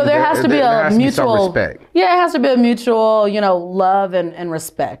 see, so there has to be a mutual respect. Yeah, it has to be a mutual, love and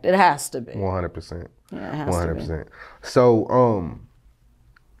respect. It has to be. 100%. Yeah, it has 100%. To be. So,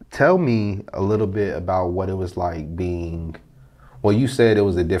 tell me a little bit about what it was like being. Well, you said it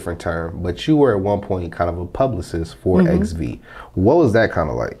was a different term, but you were at one point kind of a publicist for XV. What was that kind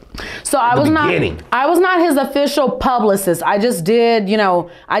of like? So I was not his official publicist. I just did,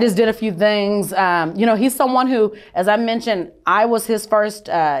 a few things. He's someone who, as I mentioned, I was his first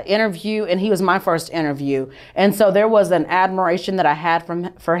interview and he was my first interview. And so there was an admiration that I had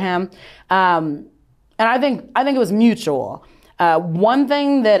for him. And I think it was mutual. One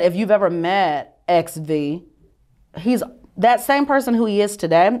thing that if you've ever met XV, that same person who he is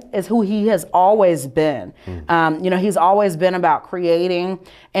today is who he has always been. He's always been about creating.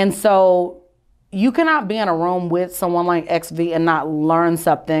 And so you cannot be in a room with someone like XV and not learn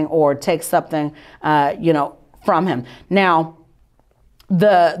something or take something, from him. Now,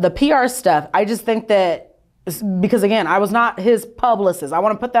 the PR stuff, I just think that, because again, I was not his publicist. I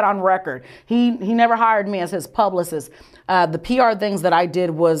want to put that on record. He never hired me as his publicist. The PR things that I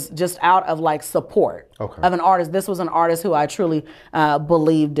did was just out of like support of an artist. This was an artist who I truly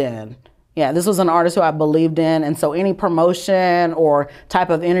believed in. Yeah, this was an artist who I believed in. And so any promotion or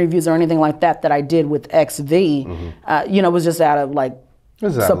type of interviews or anything like that I did with XV, was just out of like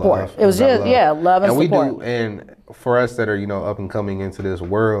support. It was just, love and support. We do, and for us that are, up and coming into this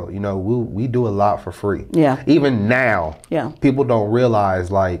world, we do a lot for free. Yeah. Even now, people don't realize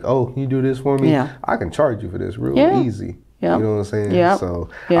like, oh, you do this for me? Yeah. I can charge you for this real easy. Yeah. You know what I'm saying? Yeah. So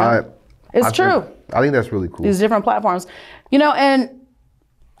it's true. I think that's really cool. These different platforms, and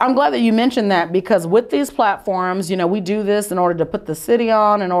I'm glad that you mentioned that, because with these platforms, we do this in order to put the city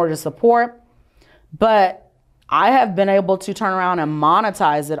on, in order to support, but I have been able to turn around and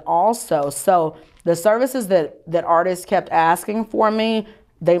monetize it also. So the services that artists kept asking for me,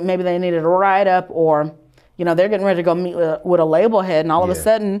 maybe they needed a write-up, or they're getting ready to go meet with a label head, and all of a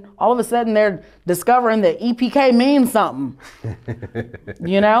sudden they're discovering that EPK means something.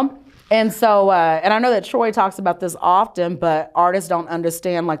 And so, and I know that Troy talks about this often, but artists don't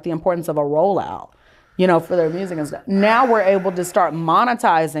understand like the importance of a rollout, for their music and stuff. Now we're able to start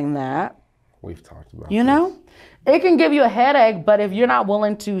monetizing that. We've talked about this. It can give you a headache, but if you're not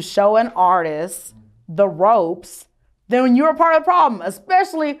willing to show an artist the ropes, then you're a part of the problem,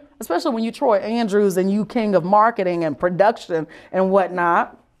 especially when you Troy Andrews and you king of marketing and production and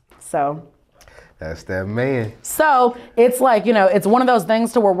whatnot. So that's that man. So it's like, it's one of those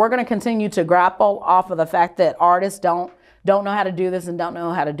things to where we're going to continue to grapple off of the fact that artists don't know how to do this and don't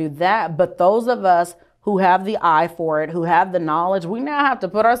know how to do that. But those of us who have the eye for it, who have the knowledge, we now have to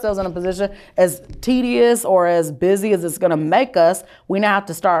put ourselves in a position, as tedious or as busy as it's going to make us, we now have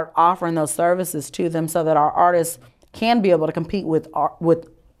to start offering those services to them so that our artists can be able to compete with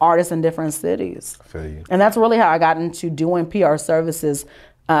artists in different cities. I feel you. And that's really how I got into doing PR services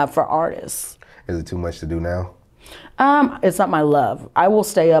for artists. Is it too much to do now? It's something I love. I will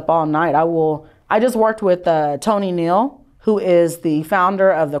stay up all night. I just worked with Tony Neal, who is the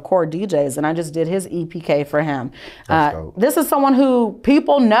founder of the Core DJs, and I just did his EPK for him. This is someone who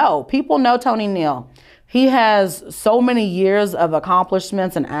people know. People know Tony Neal. He has so many years of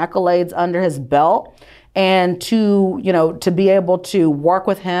accomplishments and accolades under his belt. And to be able to work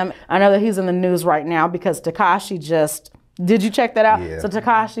with him, I know that he's in the news right now because Tekashi did you check that out? Yeah. So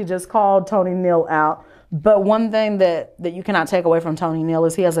Tekashi just called Tony Neal out. But one thing that you cannot take away from Tony Neal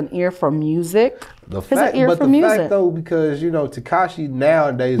is he has an ear for music. The fact though, because Tekashi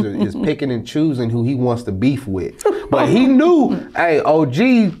nowadays is picking and choosing who he wants to beef with. But he knew, hey,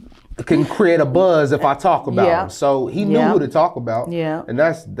 OG can create a buzz if I talk about him. So he knew who to talk about. Yeah. And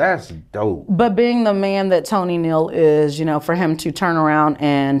that's dope. But being the man that Tony Neal is, for him to turn around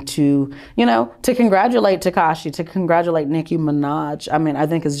and to congratulate Tekashi, to congratulate Nicki Minaj, I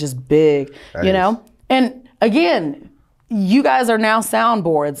think is just big, And again, you guys are now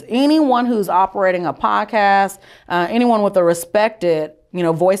soundboards. Anyone who's operating a podcast, anyone with a respected,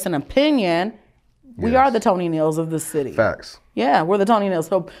 voice and opinion, We are the Tony Neals of the city. Facts. Yeah, we're the Tony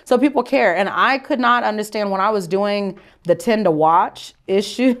Neals. So people care. And I could not understand when I was doing the 10 to watch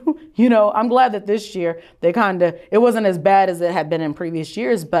issue. You know, I'm glad that this year it wasn't as bad as it had been in previous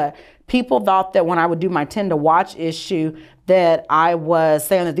years, but people thought that when I would do my 10 to watch issue that I was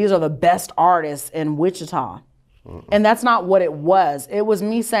saying that these are the best artists in Wichita. And that's not what it was. It was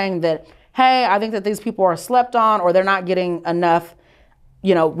me saying that, hey, I think that these people are slept on or they're not getting enough,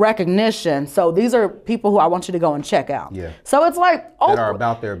 you know, recognition. So these are people who I want you to go and check out. Yeah. So it's like Oprah, that are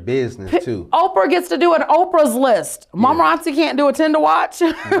about their business too. Oprah gets to do an Oprah's list. Mamarazzi can't do a 10 to watch.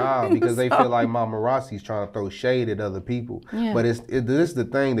 Nah, because they feel like Mamarazzi's trying to throw shade at other people. Yeah. But this is the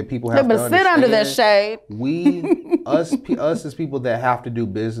thing that people have to understand. Sit under that shade. Us as people that have to do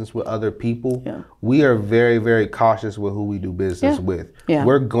business with other people, we are very, very cautious with who we do business with. Yeah.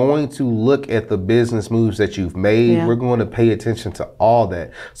 We're going to look at the business moves that you've made. Yeah. We're going to pay attention to all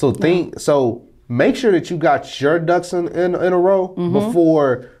that. So make sure that you got your ducks in a row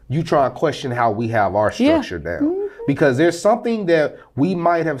before you try to question how we have our structure down. Because there's something that we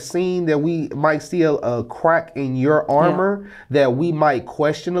might have seen that we might see a crack in your armor that we might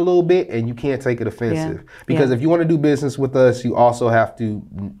question a little bit, and you can't take it offensive. Because if you want to do business with us, you also have to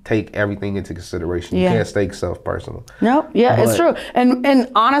take everything into consideration. You can't take stuff personal. Nope. Yeah, it's true.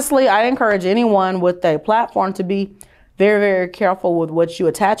 And honestly, I encourage anyone with a platform to be very, very careful with what you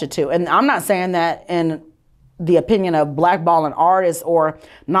attach it to. And I'm not saying that in the opinion of blackballing artists or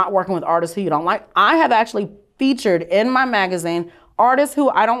not working with artists who you don't like. I have actually featured in my magazine artists who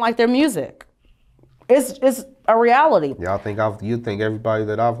I don't like their music. It's a reality. Y'all think you think everybody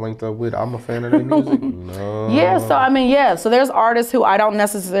that I've linked up with, I'm a fan of their music? No. Yeah, so I mean, so there's artists who I don't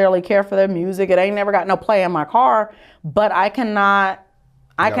necessarily care for their music. It ain't never got no play in my car, but I cannot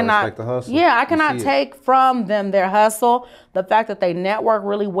respect the hustle. Yeah, I cannot take from them their hustle, the fact that they network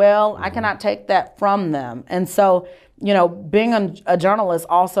really well. I cannot take that from them. And so, you know, being a journalist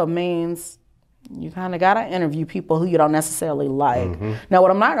also means you kind of got to interview people who you don't necessarily like. Now, what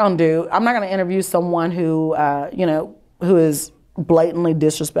I'm not going to do, I'm not going to interview someone who, you know, who is blatantly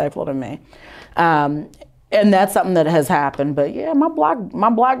disrespectful to me. And that's something that has happened. But yeah, my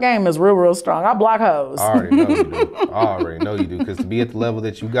block game is real, real strong. I block hoes. I already know you do. I already know you do. Because to be at the level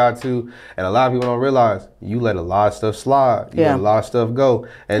that you got to, and a lot of people don't realize, you let a lot of stuff slide. You let a lot of stuff go.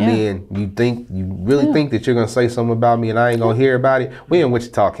 And then you really think that you're going to say something about me and I ain't going to hear about it. We in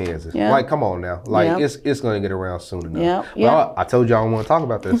Wichita, Kansas. Like, come on now. Like, it's going to get around soon enough. Well, I told you I don't want to talk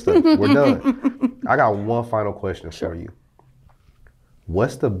about that stuff. We're done. I got one final question for you.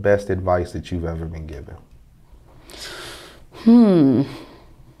 What's the best advice that you've ever been given? The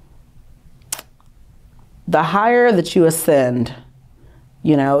higher that you ascend,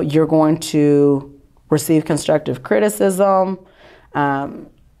 you know, you're going to receive constructive criticism.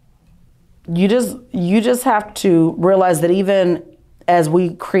 You just have to realize that even as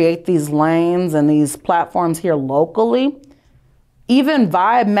we create these lanes and these platforms here locally, even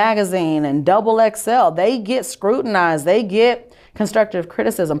Vibe magazine and Double XL, they get scrutinized, they get constructive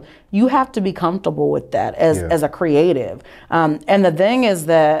criticism. You have to be comfortable with that as a creative. And the thing is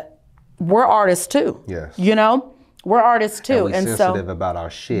that we're artists too. Yes. You know, we're artists too. And we're sensitive about our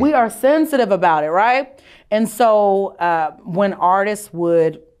shit. We are sensitive about it, right? And so when artists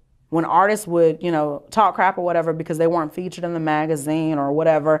would, you know, talk crap or whatever because they weren't featured in the magazine or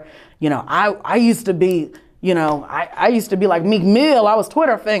whatever, you know, I used to be, you know, I used to be like Meek Mill. I was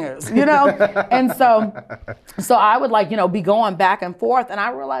Twitter fingers, you know? And so I would like, you know, be going back and forth. And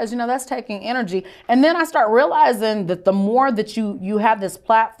I realized, you know, that's taking energy. And then I start realizing that the more that you have this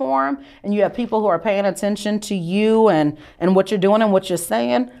platform and you have people who are paying attention to you and what you're doing and what you're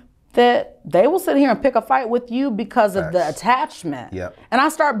saying, that they will sit here and pick a fight with you because of the attachment. Yep. And I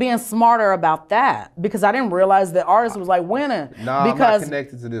start being smarter about that because I didn't realize that artists was like winning. No, I'm not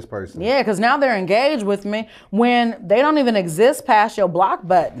connected to this person. Yeah, because now they're engaged with me when they don't even exist past your block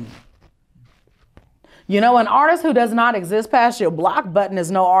button. You know, an artist who does not exist past your block button is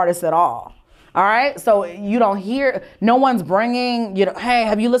no artist at all. All right, so you don't hear, no one's bringing, you know, hey,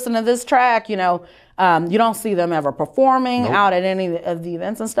 have you listened to this track? You know, you don't see them ever performing out at any of the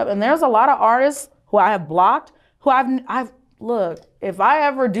events and stuff. And there's a lot of artists who I have blocked, who I've look, if I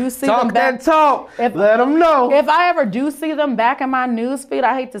ever do see them back, let them know. If I ever do see them back in my news feed,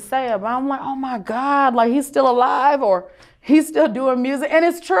 I hate to say it, but I'm like, oh my God, like he's still alive or he's still doing music, and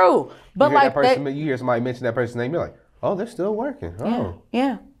it's true. But you hear somebody mention that person's name, you're like, oh, they're still working. Oh,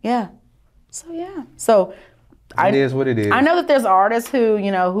 yeah. So it is what it is. I know that there's artists who,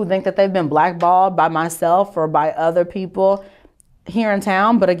 you know, who think that they've been blackballed by myself or by other people here in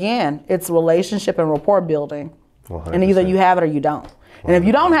town. But again, it's relationship and rapport building. 100%. And either you have it or you don't. And if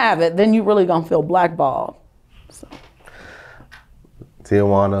you don't have it, then you really gonna feel blackballed. So.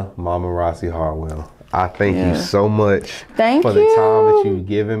 Tijuana, Mamarazzi Hartwell, I thank you so much for the time that you've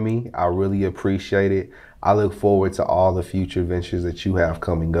given me. I really appreciate it. I look forward to all the future ventures that you have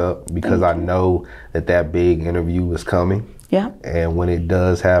coming up, because I know that big interview is coming. Yeah. And when it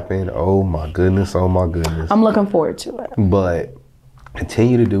does happen, oh my goodness, oh my goodness. I'm looking forward to it. But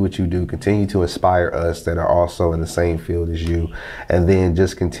continue to do what you do. Continue to inspire us that are also in the same field as you. And then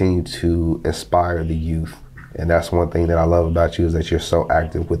just continue to inspire the youth. And that's one thing that I love about you, is that you're so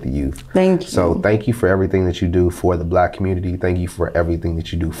active with the youth. Thank you. So thank you for everything that you do for the Black community. Thank you for everything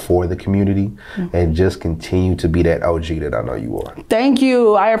that you do for the community. And just continue to be that OG that I know you are. Thank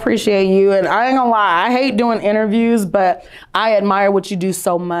you. I appreciate you. And I ain't gonna lie, I hate doing interviews, but I admire what you do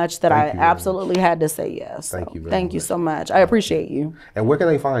so much that I absolutely had to say yes. Thank you. Thank you so much. I appreciate you. And where can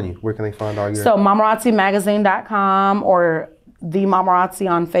they find you? Where can they find all your? So Mamarazzimagazine.com or The Mamarazzi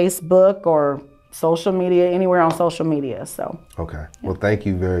on Facebook or social media, anywhere on social media. So okay. Well, thank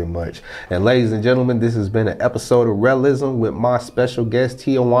you very much. And ladies and gentlemen, this has been an episode of RELL-ism with my special guest,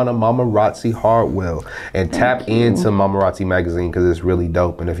 Tijuana Mamarazzi Hartwell. And tap into Mamarazzi Magazine, because it's really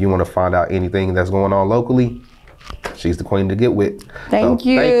dope. And if you want to find out anything that's going on locally, she's the queen to get with. Thank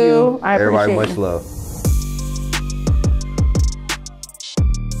you. I appreciate it. Everybody, much love.